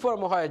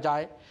ইউনিফর্ম হয়ে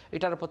যায়,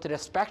 এটার প্রতি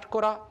রেসপেক্ট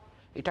করা,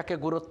 এটাকে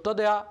গুরুত্ব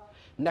দেয়া।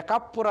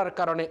 নেকাব পরার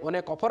কারণে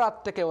অনেক অপরাধ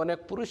থেকে অনেক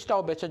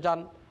পুরুষরাও বেঁচে যান,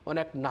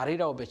 অনেক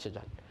নারীরাও বেঁচে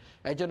যান।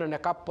 এই জন্য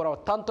নেকাব পরা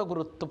অত্যন্ত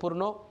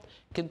গুরুত্বপূর্ণ।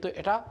 কিন্তু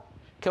এটা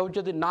কেউ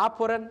যদি না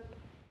পড়েন,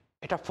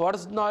 এটা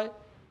ফরজ নয়,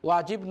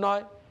 ওয়াজিব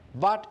নয়,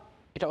 বাট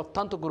এটা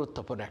অত্যন্ত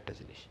গুরুত্বপূর্ণ একটা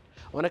জিনিস।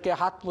 অনেকে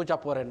হাত মোজা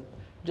পরেন,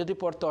 যদি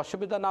পড়তে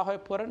অসুবিধা না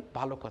হয় পড়েন,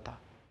 ভালো কথা।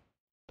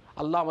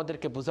 আল্লাহ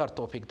আমাদেরকে বুঝার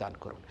তৌফিক দান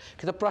করুন।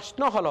 কিন্তু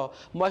প্রশ্ন হলো,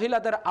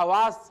 মহিলাদের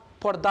আওয়াজ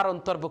পর্দার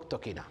অন্তর্ভুক্ত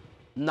কিনা?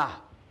 না,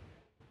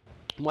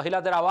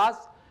 মহিলাদের আওয়াজ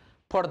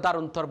পর্দার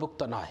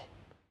অন্তর্ভুক্ত নয়।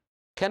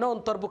 কেন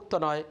অন্তর্ভুক্ত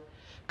নয়?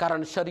 কারণ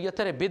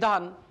শরীয়তের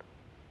বিধান,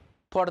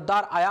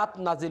 পর্দার আয়াত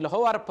নাজিল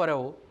হওয়ার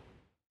পরেও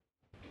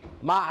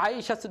মা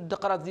আয়েশা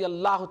সিদ্দিকা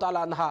রাদিয়াল্লাহু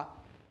তাআলা আনহা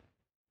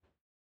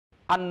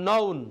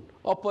আননৌন,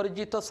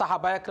 অপরিচিত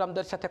সাহাবায়ে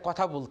কেরামদের সাথে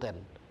কথা বলতেন।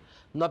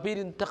 নবীর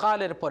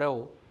ইন্তেকালের পরেও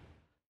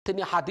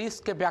তিনি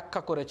হাদিসকে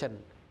ব্যাখ্যা করেছেন,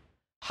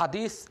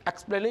 হাদিস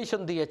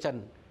এক্সপ্লেনেশন দিয়েছেন,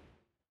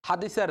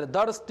 হাদিসের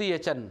দর্স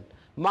দিয়েছেন।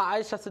 মা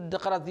আয়েশা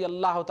সিদ্দিকা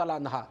রাদিয়াল্লাহু তাআলা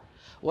আনহা,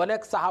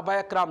 অনেক সাহাবা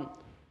একরাম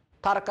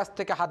তার কাছ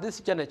থেকে হাদিস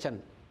জেনেছেন।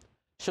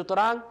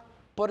 সুতরাং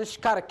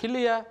পরিষ্কার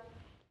ক্লিয়ার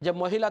যে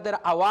মহিলাদের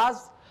আওয়াজ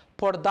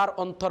পর্দার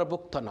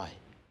অন্তর্ভুক্ত নয়।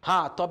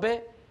 হ্যাঁ, তবে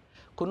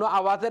কোনো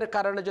আওয়াজের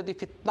কারণে যদি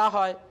ফিতনা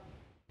হয়,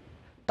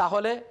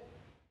 তাহলে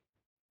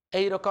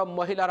এই রকম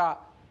মহিলারা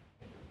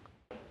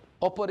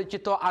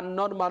অপরিচিত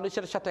আননোন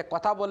মানুষের সাথে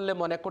কথা বললে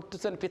মনে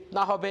করতেছেন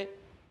ফিতনা হবে,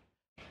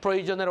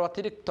 প্রয়োজনের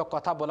অতিরিক্ত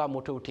কথা বলা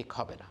মোটেও ঠিক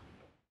হবে না।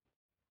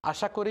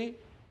 আশা করি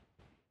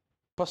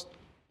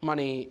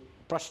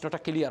প্রশ্নটা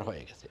ক্লিয়ার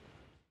হয়ে গেছে।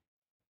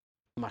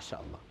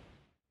 মাশাআল্লাহ।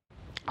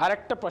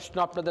 আরেকটা প্রশ্ন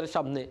আপনাদের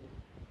সামনে।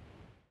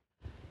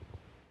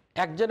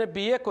 একজনে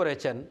বিয়ে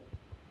করেছেন,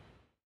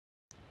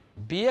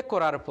 বিয়ে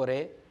করার পরে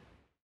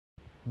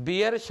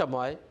বিয়ের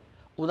সময়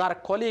উনার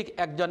কলিগ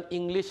একজন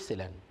ইংলিশ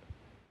ছিলেন,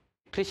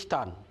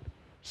 খ্রিস্টান,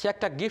 সে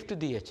একটা গিফট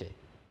দিয়েছে।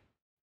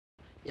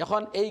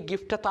 এখন এই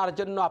গিফটটা তার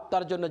জন্য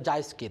আপনার জন্য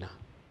জায়েজ কিনা?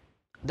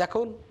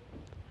 দেখুন,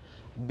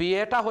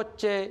 বিয়েটা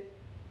হচ্ছে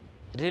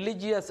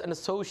রিলিজিয়াস অ্যান্ড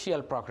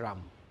সোশিয়াল প্রোগ্রাম,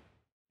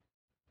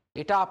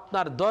 এটা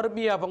আপনার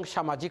ধর্মীয় এবং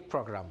সামাজিক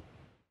প্রোগ্রাম।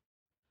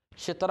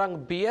 সুতরাং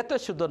বিয়েতে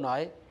শুধু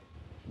নয়,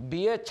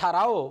 বিয়ে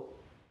ছাড়াও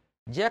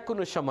যে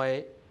কোনো সময়ে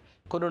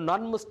কোনো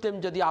নন মুসলিম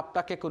যদি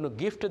আপনাকে কোনো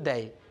গিফট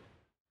দেয়,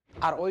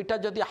 আর ওইটা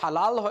যদি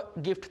হালাল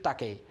গিফট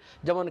থাকে,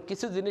 যেমন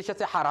কিছু জিনিস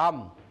আছে হারাম,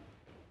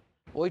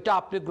 ওইটা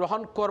আপনি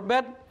গ্রহণ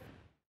করবেন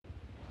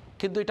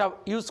কিন্তু এটা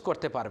ইউজ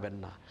করতে পারবেন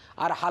না।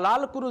 আর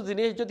হালাল কোনো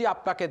জিনিস যদি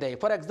আপনাকে দেয়,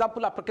 ফর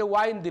এক্সাম্পল আপনাকে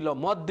ওয়াইন দিল,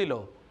 মদ দিল,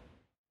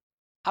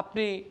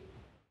 আপনি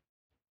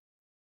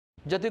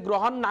যদি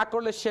গ্রহণ না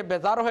করলে সে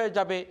বেজার হয়ে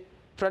যাবে,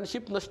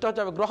 ফ্রেন্ডশিপ নষ্ট হয়ে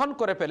যাবে, গ্রহণ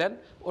করে ফেলেন,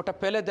 ওটা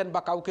ফেলে দেন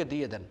বা কাউকে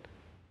দিয়ে দেন,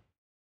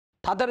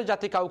 তাদের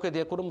জাতি কাউকে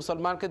দিয়ে, কোনো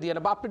মুসলমানকে দিয়ে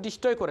না, বা আপনি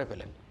ডিস্ট্রয় করে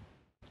ফেলেন।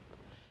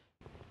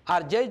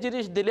 আর যেই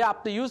জিনিস দিলে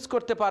আপনি ইউজ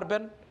করতে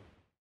পারবেন,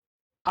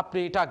 আপনি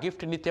এটা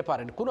গিফট নিতে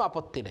পারেন, কোনো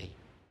আপত্তি নেই।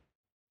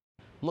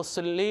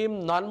 মুসলিম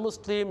নন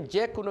মুসলিম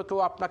যে কোনো কেউ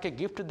আপনাকে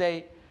গিফট দেয়,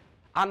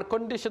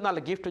 আনকন্ডিশনাল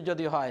গিফট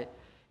যদি হয়,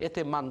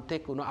 এতে মানতে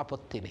কোনো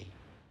আপত্তি নেই।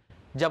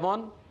 যেমন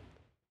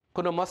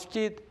কোনো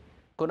মসজিদ,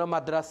 কোনো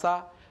মাদ্রাসা,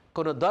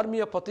 কোনো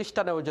ধর্মীয়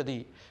প্রতিষ্ঠানেও যদি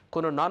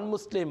কোনো নন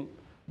মুসলিম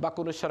বা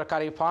কোনো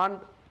সরকারি ফান্ড,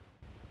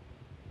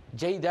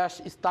 যেই দেশ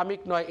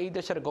ইসলামিক নয় এই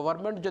দেশের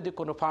গভর্নমেন্ট যদি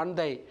কোনো ফান্ড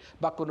দেয়,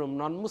 বা কোনো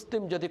নন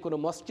মুসলিম যদি কোনো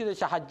মসজিদে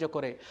সাহায্য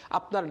করে,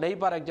 আপনার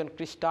নেইবার একজন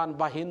খ্রিস্টান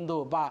বা হিন্দু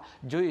বা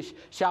জুইশ,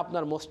 সে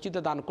আপনার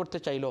মসজিদে দান করতে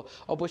চাইল,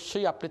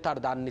 অবশ্যই আপনি তার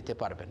দান নিতে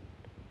পারবেন।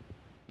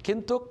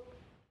 কিন্তু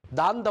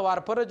দান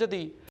দেওয়ার পরে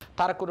যদি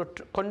তার কোনো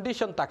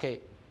কন্ডিশন থাকে,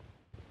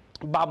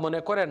 বা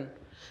মনে করেন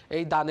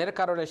এই দানের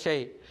কারণে সে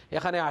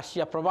এখানে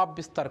আসিয়া প্রভাব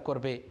বিস্তার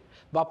করবে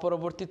বা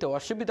পরবর্তীতে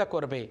অসুবিধা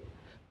করবে,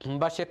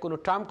 বা সে কোনো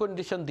টার্ম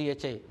কন্ডিশন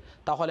দিয়েছে,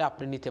 তাহলে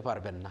আপনি নিতে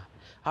পারবেন না।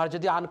 আর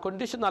যদি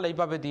আনকন্ডিশনাল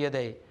এইভাবে দিয়ে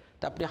দেয়,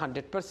 তা আপনি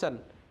 100%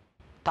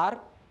 তার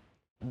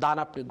দান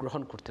আপনি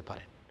গ্রহণ করতে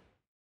পারেন।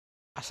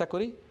 আশা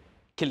করি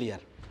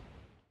ক্লিয়ার।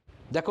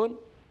 দেখুন,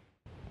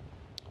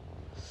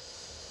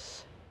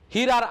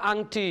 হীরার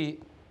আংটি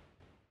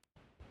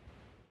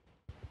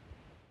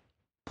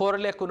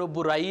পরলে কোনো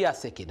বুরাই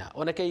আছে কিনা?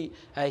 অনেকেই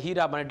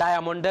হীরা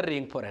ডায়মন্ডের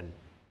রিং পরেন,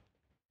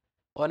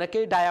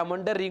 অনেকেই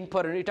ডায়মন্ডের রিং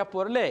পরেন, এটা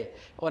পরলে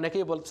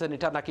অনেকেই বলছেন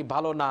এটা নাকি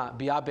ভালো না,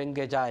 বিয়া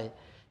ভেঙ্গে যায়,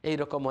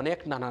 এইরকম অনেক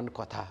নানান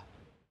কথা।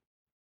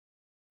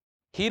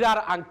 হীরার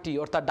আংটি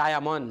অর্থাৎ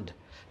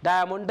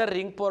ডায়মন্ডের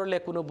রিং পরলে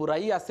কোনো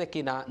বুরাই আছে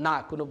কিনা? না,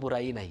 কোনো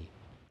বুরাই নাই।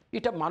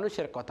 এটা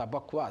মানুষের কথা,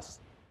 বকওয়াস।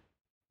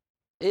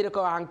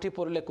 এইরকম আংটি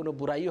পরলে কোনো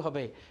বুরাই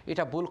হবে,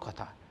 এটা ভুল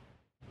কথা।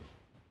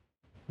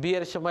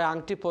 বিয়ের সময়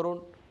আংটি পরুন।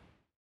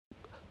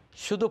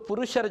 শুধু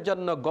পুরুষের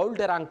জন্য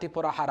গোল্ডের আংটি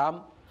পরা হারাম।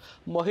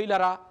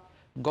 মহিলারা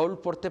গোল্ড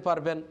পরতে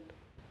পারবেন,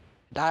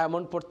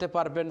 ডায়মন্ড পরতে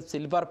পারবেন,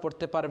 সিলভার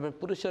পরতে পারবেন,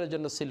 পুরুষের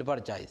জন্য সিলভার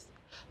জায়েজ।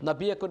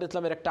 নবী আকরাম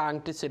ইসলামের একটা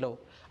আংটি ছিল,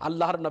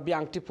 আল্লাহর নবী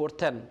আংটি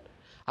পরতেন।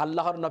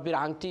 আল্লাহর নবীর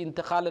আংটি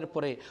ইন্তেকালের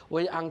পরে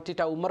ওই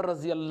আংটিটা উমর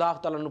রাদিয়াল্লাহু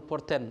তাআলা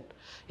পরতেন।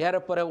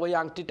 এরপরে ওই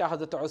আংটিটা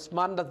হযরত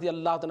ওসমান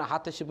রাদিয়াল্লাহু তাআলা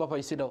হাতে শুভ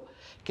হয়েছিল,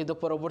 কিন্তু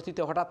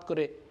পরবর্তীতে হঠাৎ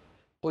করে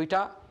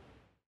ওইটা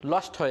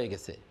লস্ট হয়ে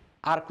গেছে,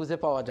 আর খুঁজে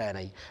পাওয়া যায়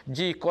নাই।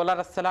 জি কলার,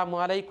 আসসালামু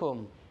আলাইকুম।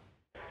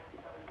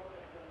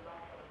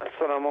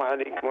 আসসালামু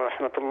আলাইকুম ওয়া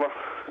রাহমাতুল্লাহ।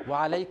 ওয়া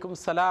আলাইকুম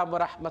সালাম ওয়া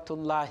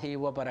রাহমাতুল্লাহি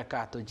ওয়া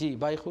বারাকাতুহু। জি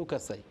ভাই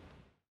খুকাসাই।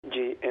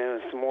 জি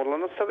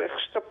মৌলানা সাহেব,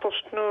 একটা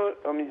প্রশ্ন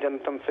আমি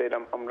জানতাম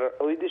চাইলাম। আমরা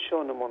ওই দেশে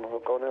মনে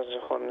হয় অনেক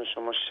যখন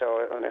সমস্যা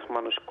হয়, অনেক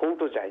মানুষ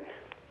কোর্টও যায় না।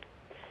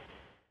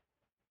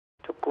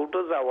 তো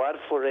কোর্টও যাওয়ার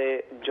পরে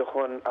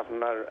যখন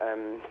আপনার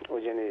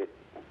ওই জানি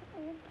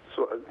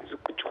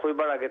কিছু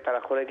হইবার আগে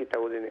তারা করে কি তা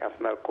ওই জানি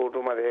আপনার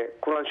কোর্টও মারে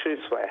কোরআন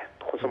শরীফ হয়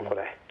কসম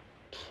করায়।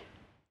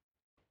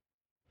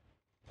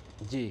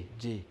 জি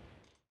জি,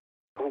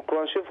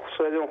 কোরআন শরীফ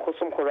যখন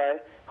কসম করায়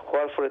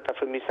হওয়ার পরে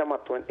তারপরে মিশা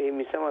মাতুন, এই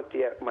মিশা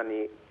মাতিয়া মানে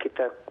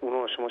কিতা কোনো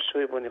সমস্যা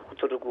হইব না,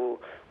 কতটুকু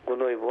গুণ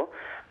হইব?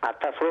 আর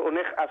তারপরে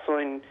অনেক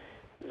আসেন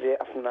যে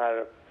আপনার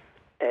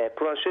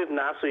কোরআন শরীফ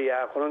না আসইয়া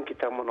এখন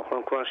কিতাব মনে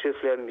করেন কোরআন শরীফ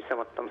মিশা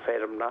মারতাম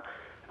চাইলাম না,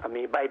 আমি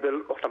বাইবেল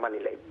ওটা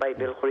মানিলাই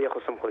বাইবেল করিয়া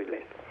কসম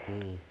করিলাই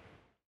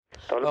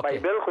তাহলে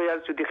বাইবেল করিয়া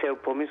যদি কেউ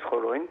প্রমিস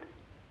করেন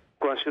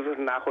কোরআন শরীফ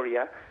না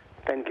করিয়া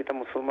তাই কি তা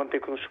মুসলমানদের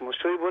কোনো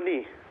সমস্যা হইব নি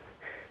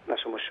না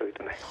সমস্যা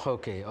হইতো না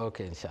ওকে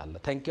ওকে ইনশাআল্লাহ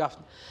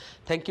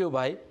থ্যাংক ইউ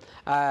ভাই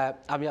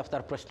আমি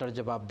আপনার প্রশ্নের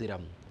জবাব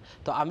দিলাম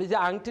তো আমি যে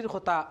আংটির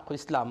কথা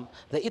কইছিলাম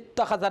যে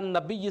ইত্তাখাযান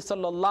নবী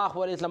সাল্লাল্লাহু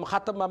আলাইহি ওয়াসাল্লাম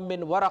খাতামান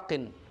মিন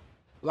ওয়ারাকিন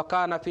ওয়া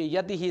কানা ফি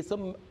ইয়াদিহি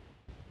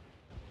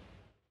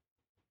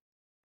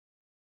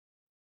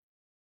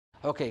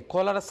ওকে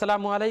কলার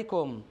আসসালামু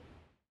আলাইকুম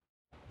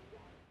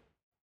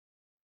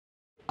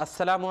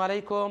আসসালামু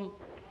আলাইকুম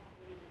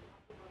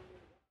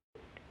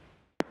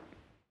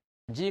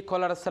জি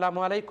কলার আসসালামু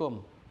আলাইকুম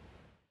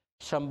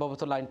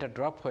সম্ভবত লাইনটা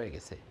ড্রপ হয়ে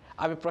গেছে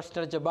আমি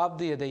প্রশ্নের জবাব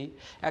দিয়ে দেই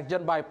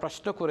একজন ভাই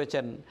প্রশ্ন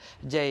করেছেন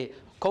যে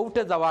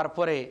কোর্টে যাওয়ার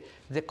পরে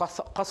যে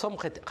কসম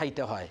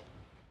খাইতে হয়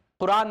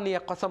কোরআন নিয়ে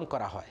কসম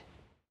করা হয়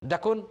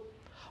দেখুন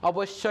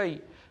অবশ্যই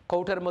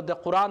কোর্টের মধ্যে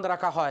কোরআন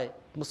রাখা হয়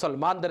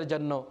মুসলমানদের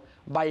জন্য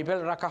বাইবেল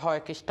রাখা হয়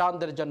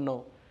খ্রিস্টানদের জন্য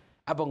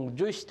এবং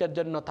জুইশদের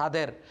জন্য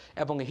তাদের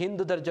এবং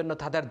হিন্দুদের জন্য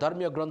তাদের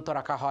ধর্মীয় গ্রন্থ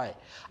রাখা হয়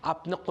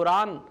আপনি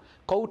কোরআন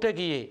কোর্টে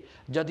গিয়ে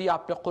যদি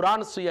আপনি কোরআন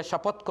ছুঁয়ে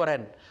শপথ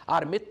করেন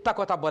আর মিথ্যা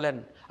কথা বলেন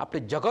আপনি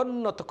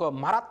জঘন্যতম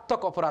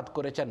মারাত্মক অপরাধ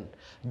করেছেন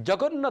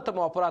জঘন্যতম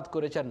অপরাধ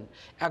করেছেন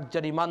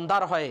একজন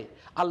ইমানদার হয়ে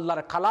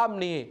আল্লাহর কালাম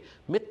নিয়ে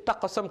মিথ্যা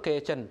কসম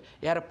খেয়েছেন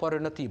এর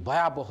পরিণতি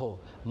ভয়াবহ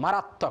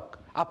মারাত্মক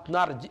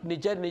আপনার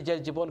নিজের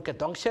জীবনকে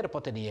ধ্বংসের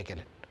পথে নিয়ে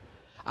গেলেন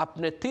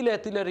আপনি তিলে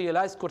তিলে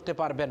রিয়েলাইজ করতে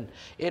পারবেন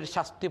এর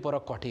শাস্তি বড়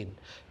কঠিন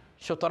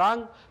সুতরাং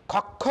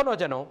কখনো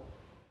যেন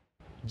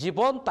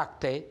জীবন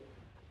থাকতে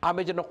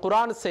আমি যেন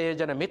কোরআন সে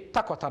যেন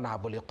মিথ্যা কথা না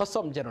বলি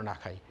কসম যেন না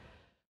খাই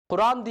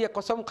কোরআন দিয়ে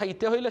কসম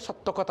খাইতে হইলে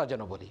সত্য কথা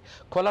যেন বলি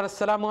খোলার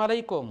আসসালামু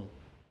আলাইকুম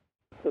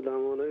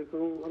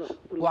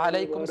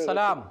ওয়ালাইকুম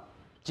সালাম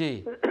জি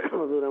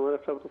হুজুর আমার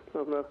একটা প্রশ্ন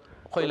আপনার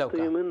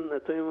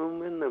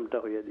তায়াম্মুমের নামটা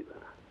হইয়া দিবা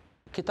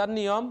কি তার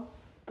নিয়ম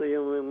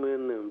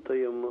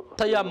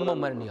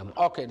তায়াম্মুমের নিয়ম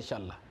ওকে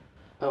ইনশাআল্লাহ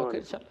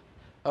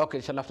ওকে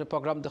ইনশাআল্লাহ আপনি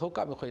প্রোগ্রাম দেখুক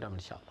আমি কইরাম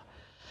ইনশাআল্লাহ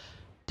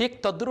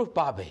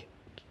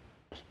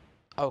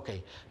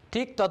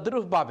ঠিক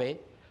তদ্রুপভাবে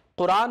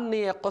কোরআন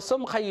নিয়ে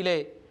কসম খাইলে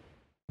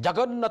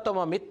জঘন্যতম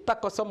মিথ্যা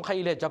কসম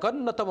খাইলে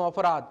জঘন্যতম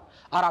অপরাধ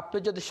আর আপনি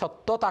যদি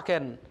সত্য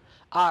থাকেন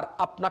আর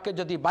আপনাকে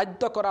যদি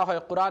বাধ্য করা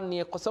হয় কোরআন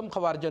নিয়ে কসম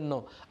খাওয়ার জন্য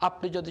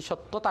আপনি যদি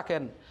সত্য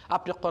থাকেন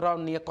আপনি কোরআন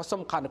নিয়ে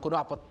কসম খান কোনো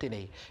আপত্তি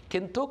নেই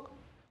কিন্তু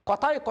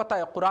কথায়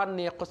কথায় কোরআন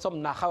নিয়ে কসম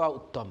না খাওয়া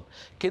উত্তম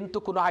কিন্তু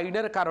কোনো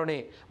আইনের কারণে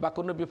বা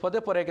কোনো বিপদে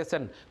পড়ে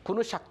গেছেন কোনো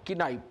সাক্ষী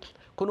নাই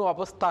কোনো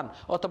অবস্থান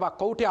অথবা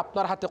কোর্টে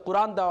আপনার হাতে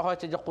কোরআন দেওয়া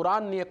হয়েছে যে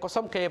কোরআন নিয়ে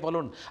কসম খেয়ে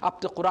বলুন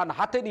আপনি কোরআন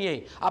হাতে নিয়ে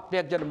আপনি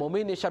একজন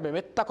মুমিন হিসাবে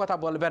মিথ্যা কথা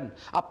বলবেন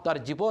আপনার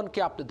জীবনকে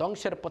আপনি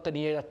ধ্বংসের পথে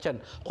নিয়ে যাচ্ছেন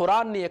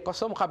কোরআন নিয়ে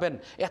কসম খাবেন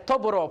এত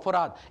বড়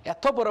অপরাধ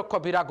এত বড়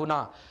কবিরা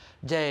গুনাহ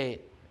যে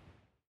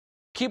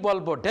কি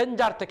বলবো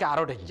ডেঞ্জার থেকে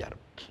আরও ডেঞ্জার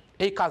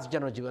এই কাজ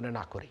যেন জীবনে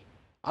না করি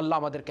আল্লাহ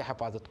আমাদেরকে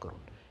হেফাজত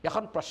করুন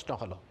এখন প্রশ্ন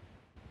হলো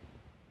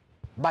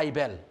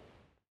বাইবেল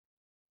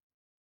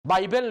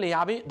নিয়ে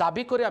আমি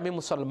দাবি করি আমি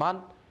মুসলমান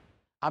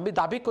আমি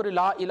দাবি করি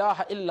লা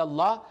ইলাহা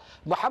ইল্লাল্লাহ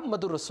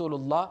মুহাম্মাদুর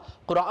রাসূলুল্লাহ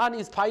কোরআন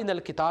ইজ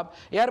ফাইনাল কিতাব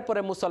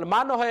এরপরে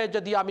মুসলমান হয়ে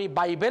যদি আমি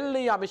বাইবেল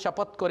নিয়ে আমি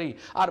শপথ করি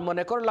আর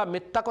মনে করলাম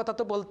মিথ্যা কথা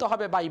তো বলতে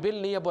হবে বাইবেল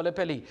নিয়ে বলে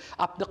ফেলি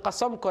আপনি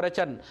কসম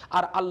করেছেন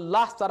আর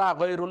আল্লাহ ছাড়া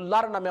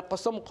গয়রুল্লাহর নামে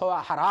কসম খাওয়া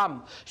হারাম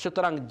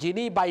সুতরাং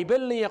যিনি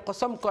বাইবেল নিয়ে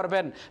কসম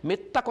করবেন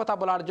মিথ্যা কথা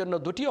বলার জন্য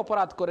দুটি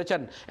অপরাধ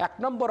করেছেন এক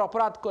নম্বর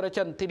অপরাধ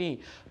করেছেন তিনি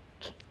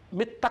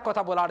মিথ্যা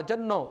কথা বলার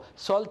জন্য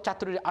সল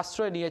চাতুরির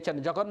আশ্রয় নিয়েছেন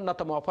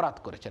জঘন্যতম অপরাধ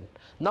করেছেন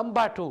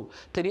নাম্বার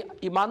 2 তিনি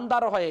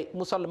ইমানদার হয়ে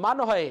মুসলমান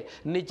হয়ে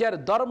নিজের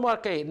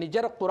ধর্মকে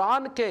নিজের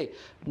কোরআনকে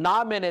না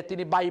মেনে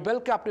তিনি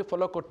বাইবেলকে আপনি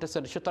ফলো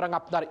করতেছেন সুতরাং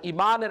আপনার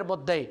ইমানের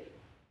মধ্যে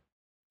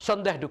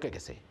সন্দেহ ঢুকে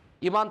গেছে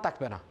ইমান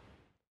থাকবে না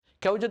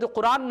কেউ যদি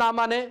কোরআন না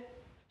মানে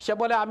সে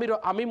বলে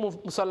আমি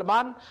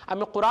মুসলমান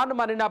আমি কোরআন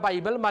মানি না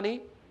বাইবেল মানি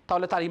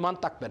তাহলে তার ইমান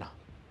থাকবে না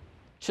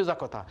সোজা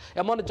কথা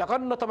এমন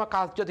জঘন্যতম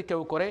কাজ যদি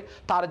কেউ করে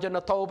তার জন্য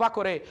তওবা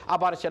করে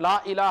আবার সে লা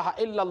ইলাহা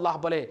ইল্লাল্লাহ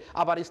বলে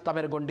আবার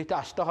ইসলামের গণ্ডিতে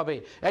আসতে হবে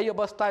এই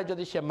অবস্থায়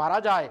যদি সে মারা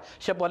যায়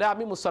সে বলে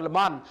আমি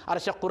মুসলমান আর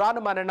সে কোরআন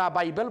মানে না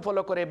বাইবেল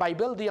ফলো করে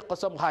বাইবেল দিয়ে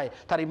কসম খায়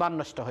তার ইমান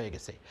নষ্ট হয়ে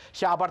গেছে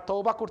সে আবার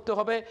তওবা করতে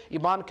হবে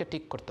ইমানকে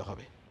ঠিক করতে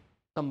হবে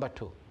নাম্বার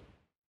 2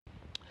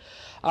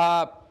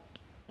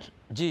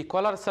 জি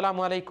কলার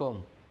আসসালামু আলাইকুম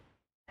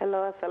হ্যালো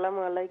আসসালামু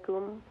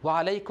আলাইকুম ওয়া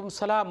আলাইকুম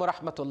সালাম ওয়া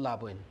রাহমাতুল্লাহ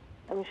বইন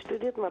আমি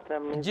স্টুডিওতে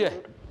মাত্রাম জি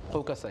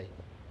ফোকাসাই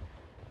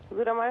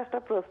হুজুর আমার একটা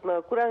প্রশ্ন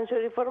কোরআন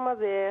শরীফের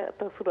মাঝে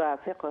তো সূরা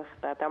আছে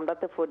কয়েকটা আমরা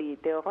তো পড়ি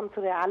তো এখন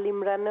সূরা আল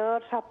ইমরানের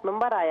 7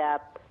 নম্বর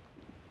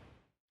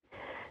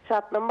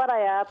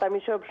আয়াত আমি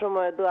সব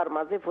সময় দোয়ার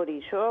মাঝে পড়ি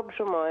সব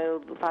সময়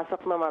পাঁচ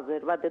ওয়াক্ত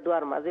নামাজের বাদে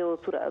দোয়ার মাঝে ও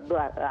সূরা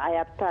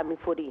আয়াতটা আমি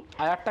পড়ি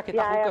আয়াতটা কি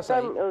তা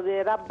ফোকাসাই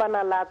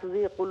রাব্বানা লা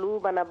তুযিগ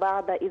কুলুবানা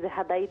বা'দা ইয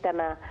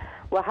হাদাইতানা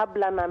ওয়াহাব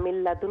লানা মিন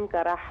লাদুনকা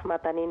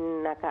রাহমাতান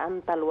ইন্নাকা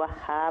আনতাল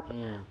ওয়াহ্হাব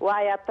ওয়া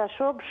আয়াতটা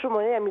সব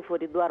সময় আমি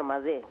পড়ি দোয়ার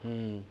মাঝে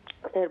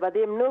এর বাদে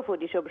এমনিও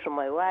পড়ি সব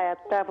সময় ও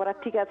আয়াতটা পড়া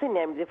ঠিক আছে না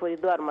আমি যে পড়ি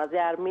দোয়ার মাঝে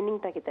আর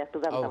মিনিংটা কি একটু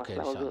জানতাম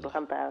না হুজুর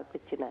ওখানটা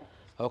কিছু না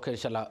ওকে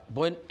ইনশাআল্লাহ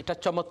বোন এটা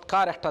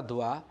চমৎকার একটা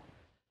দোয়া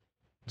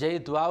যেই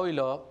দোয়া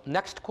হইল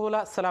নেক্সট কল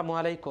আসসালামু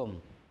আলাইকুম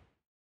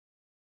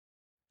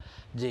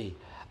জি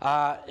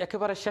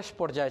একেবারে শেষ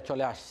পর্যায়ে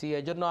চলে আসছি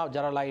এই জন্য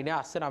যারা লাইনে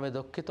আসছেন আমি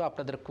দুঃখিত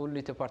আপনাদের কুল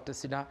নিতে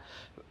পারতেছি না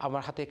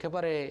আমার হাতে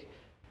একেবারে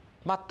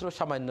মাত্র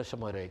সামান্য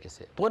সময় রয়ে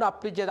গেছে বোন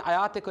আপনি যে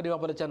আয়াতে করিমা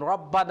বলেছেন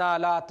রব্বানা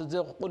লা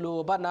তুজিগ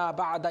কুলুবানা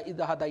বা'দা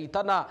ইয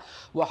হাদাইতানা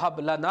ওয়া হাব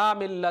লানা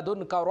মিন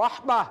লাদুনকা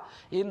রাহমাহ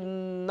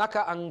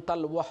ইন্নাকা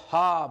আনতাল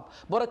ওয়াহ্হাব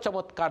বড়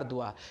চমৎকার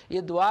দোয়া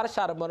এই দোয়ার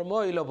সারমর্ম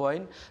হইল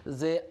বোন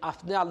যে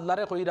আপনি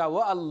আল্লাহরে কইরা ও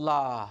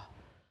আল্লাহ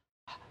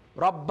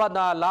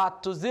রব্বানা লা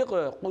তুজিগ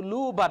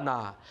কুলুবানা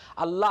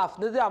আল্লাহ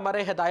আপনি যে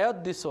আমারে হেদায়ত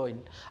দিছেন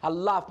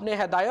আল্লাহ আপনি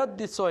হেদায়ত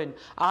দিছেন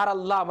আর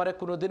আল্লাহ আমারে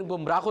কোনোদিন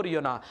গুমরাহ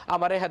করিও না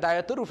আমারে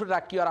হেদায়তের উপরে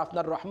রাখিও আর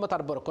আপনার রহমত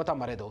আর বরকত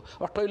আমারে দাও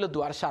ওটা হইল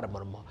দুয়ার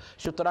সারমর্ম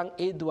সুতরাং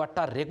এই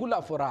দুয়ারটা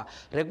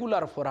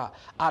রেগুলার ফোরা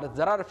আর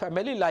যারার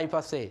ফ্যামিলি লাইফ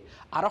আছে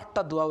আর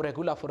একটা দোয়াও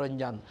রেগুলার ফোরন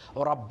যান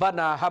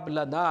রব্বানা হাব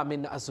লানা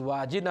মিন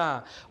আজওয়াজিনা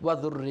ওয়া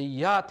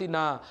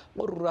যুররিয়াতিনা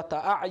কুররাতা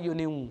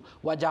আ'য়ুনিন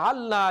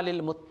ওয়াজআলনা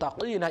লিল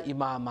মুত্তাকিনা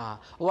ইমামা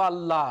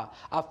আল্লাহ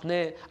আপনি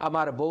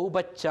আমার বউ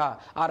বাচ্চা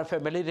আর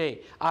ফ্যামিলি রে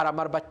আর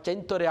আমার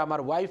বাচ্চাইন্তরে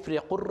আমার ওয়াইফ রে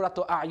কুররাত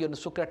আয়ুন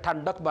সুখে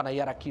ঠান্ডক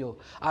বানাইয়া রাখিও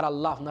আর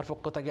আল্লাহ আপনার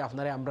পক্ষ থেকে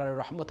আপনারে আমরা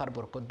রহমত আর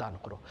বরকত দান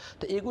করো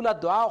তো এগুলা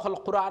দোয়া হল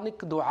কোরআনিক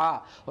দোয়া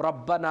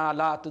রব্বানা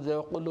লা তুজিগ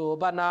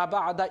কুলুবানা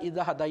বা'দা ইয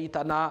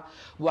হাদাইতানা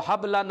ওয়া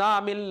হাব লানা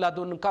মিন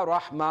লাদুনকা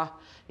রাহমাহ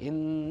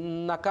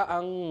ইন্নাকা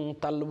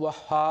আনতাল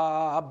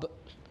ওয়াহ্হাব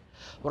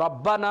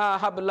রব্বানা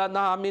হাব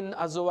লানা মিন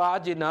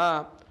আজওয়াজিনা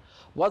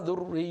ওয়া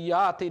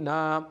যুররিয়াতিনা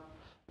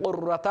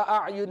কুররাতা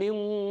আ'য়ুনিন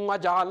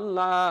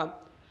ওয়াজআলনা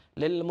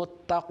লিল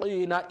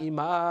মুত্তাকিনা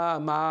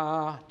ইমামা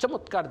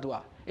চমৎকার দোয়া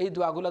এই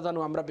দোয়াগুলো জানো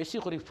আমরা বেশি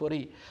করে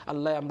পড়ি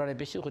আল্লাহ আমরা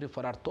বেশি করে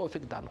পড়ার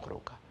তৌফিক দান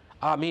করুক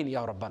আমিন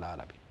ইয়া রাব্বাল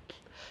আলামিন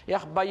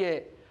এক ভাইয়ে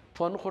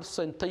ফোন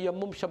করছেন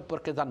তায়াম্মুম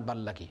সম্পর্কে জানবার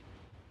লাগি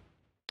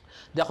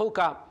দেখো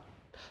কা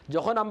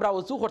যখন আমরা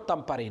ওযু করতাম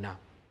পারি না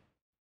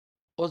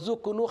ওযু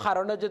কোনো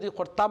কারণে যদি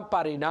করতাম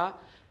পারি না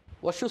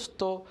অসুস্থ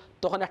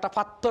তখন একটা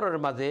পাত্রের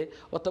মাঝে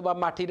অথবা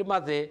মাটির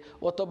মাঝে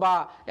অথবা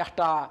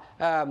একটা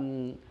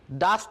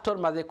ডাস্টর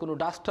মাঝে কোনো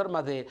ডাস্টর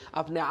মাঝে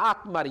আপনি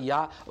আত মারিয়া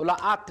ওলা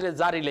আতরে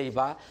জারি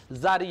লইবা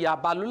জারিয়া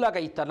বালু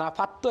লাগাইতা না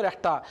পাত্তর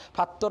একটা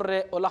পাত্তরে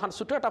ওলাখান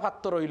ছোটো একটা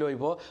পাত্র ওই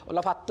লইব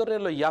ওলা পাত্তরে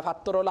লইয়া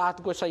পাত্তর ওলা হাত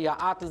গোসাইয়া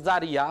আত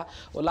জারিয়া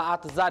ওলা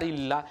আত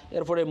জারিল্লা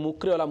এরপরে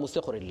মুখরে ওলা মুছে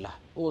করিল্লা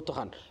ও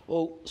তখন ও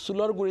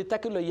চুলোর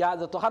গুড়িটাকে লইয়া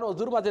যতক্ষণ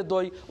অজুর মাঝে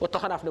দই ও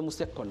তখন আপনি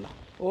মুছে করলা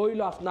ওইল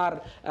আপনার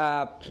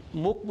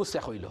মুখ মুছে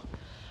হইল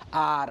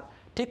আর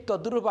ঠিক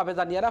তদ্রুপভাবে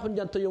জানিয়ারা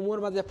শুনছেন তো ইমুর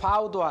মাঝে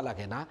ফাও দেওয়া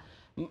লাগে না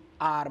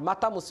আর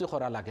মাথা মুছি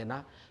করা লাগে না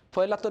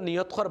পয়লা তো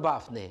নিয়ত করবা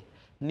আপনি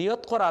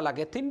নিয়ত করা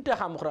লাগে তিনটে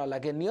হাম করা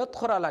লাগে নিয়ত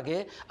করা লাগে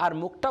আর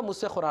মুখটা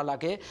মুছে করা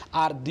লাগে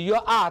আর দিও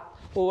আত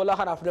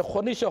ওলাখান আপনি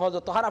খনি সহজ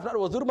তখন আপনার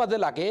অজুর মাঝে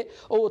লাগে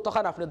ও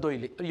তখন আপনি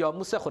দইলে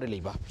মুছে করে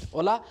লইবা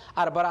ওলা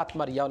আর বার আত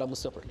মারিয়া ওলা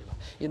মুছে করে লইবা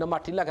ইনো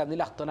মাটি লাগানি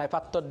লাগতো নাই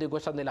পাত্তর দিয়ে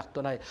গোসানি লাগতো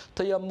নাই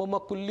তৈয়ম্মুম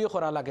কুল্লি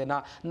করা লাগে না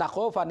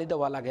নাকও পানি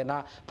দেওয়া লাগে না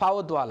ফাও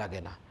দেওয়া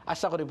লাগে না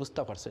আশা করি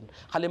বুঝতে পারছেন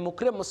খালি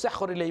মুখরে মুছে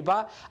করে লইবা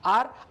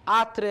আর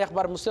আতরে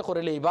একবার মুছে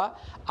করে লইবা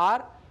আর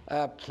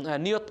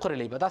নিয়ত করে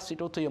লইবা দাস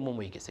এটাও তৈয়ম্মুম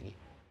হয়ে গেছে কি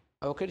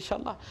ওকে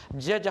ইনশাআল্লাহ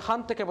যে যেখান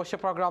থেকে বসে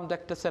প্রোগ্রাম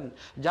দেখতেছেন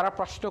যারা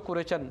প্রশ্ন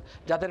করেছেন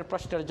যাদের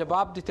প্রশ্নের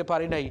জবাব দিতে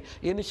পারি নাই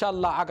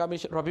ইনশাআল্লাহ আগামী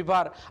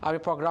রবিবার আমি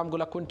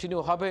প্রোগ্রামগুলো কন্টিনিউ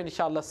হবে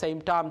ইনশাআল্লাহ সেম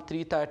টাইম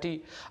 3:30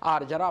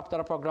 আর যারা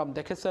আপনারা প্রোগ্রাম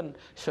দেখেছেন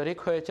শরীক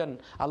হয়েছেন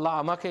আল্লাহ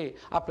আমাকে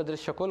আপনাদের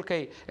সকলকে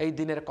এই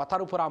দিনের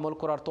কথার উপর আমল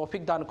করার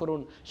তৌফিক দান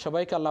করুন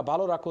সবাইকে আল্লাহ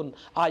ভালো রাখুন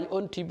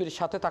আইওন টিভির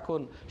সাথে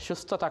থাকুন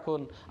সুস্থ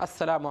থাকুন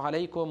আসসালামু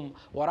আলাইকুম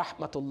ওয়া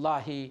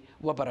রাহমাতুল্লাহি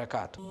ওয়া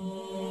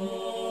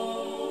বারাকাতুহু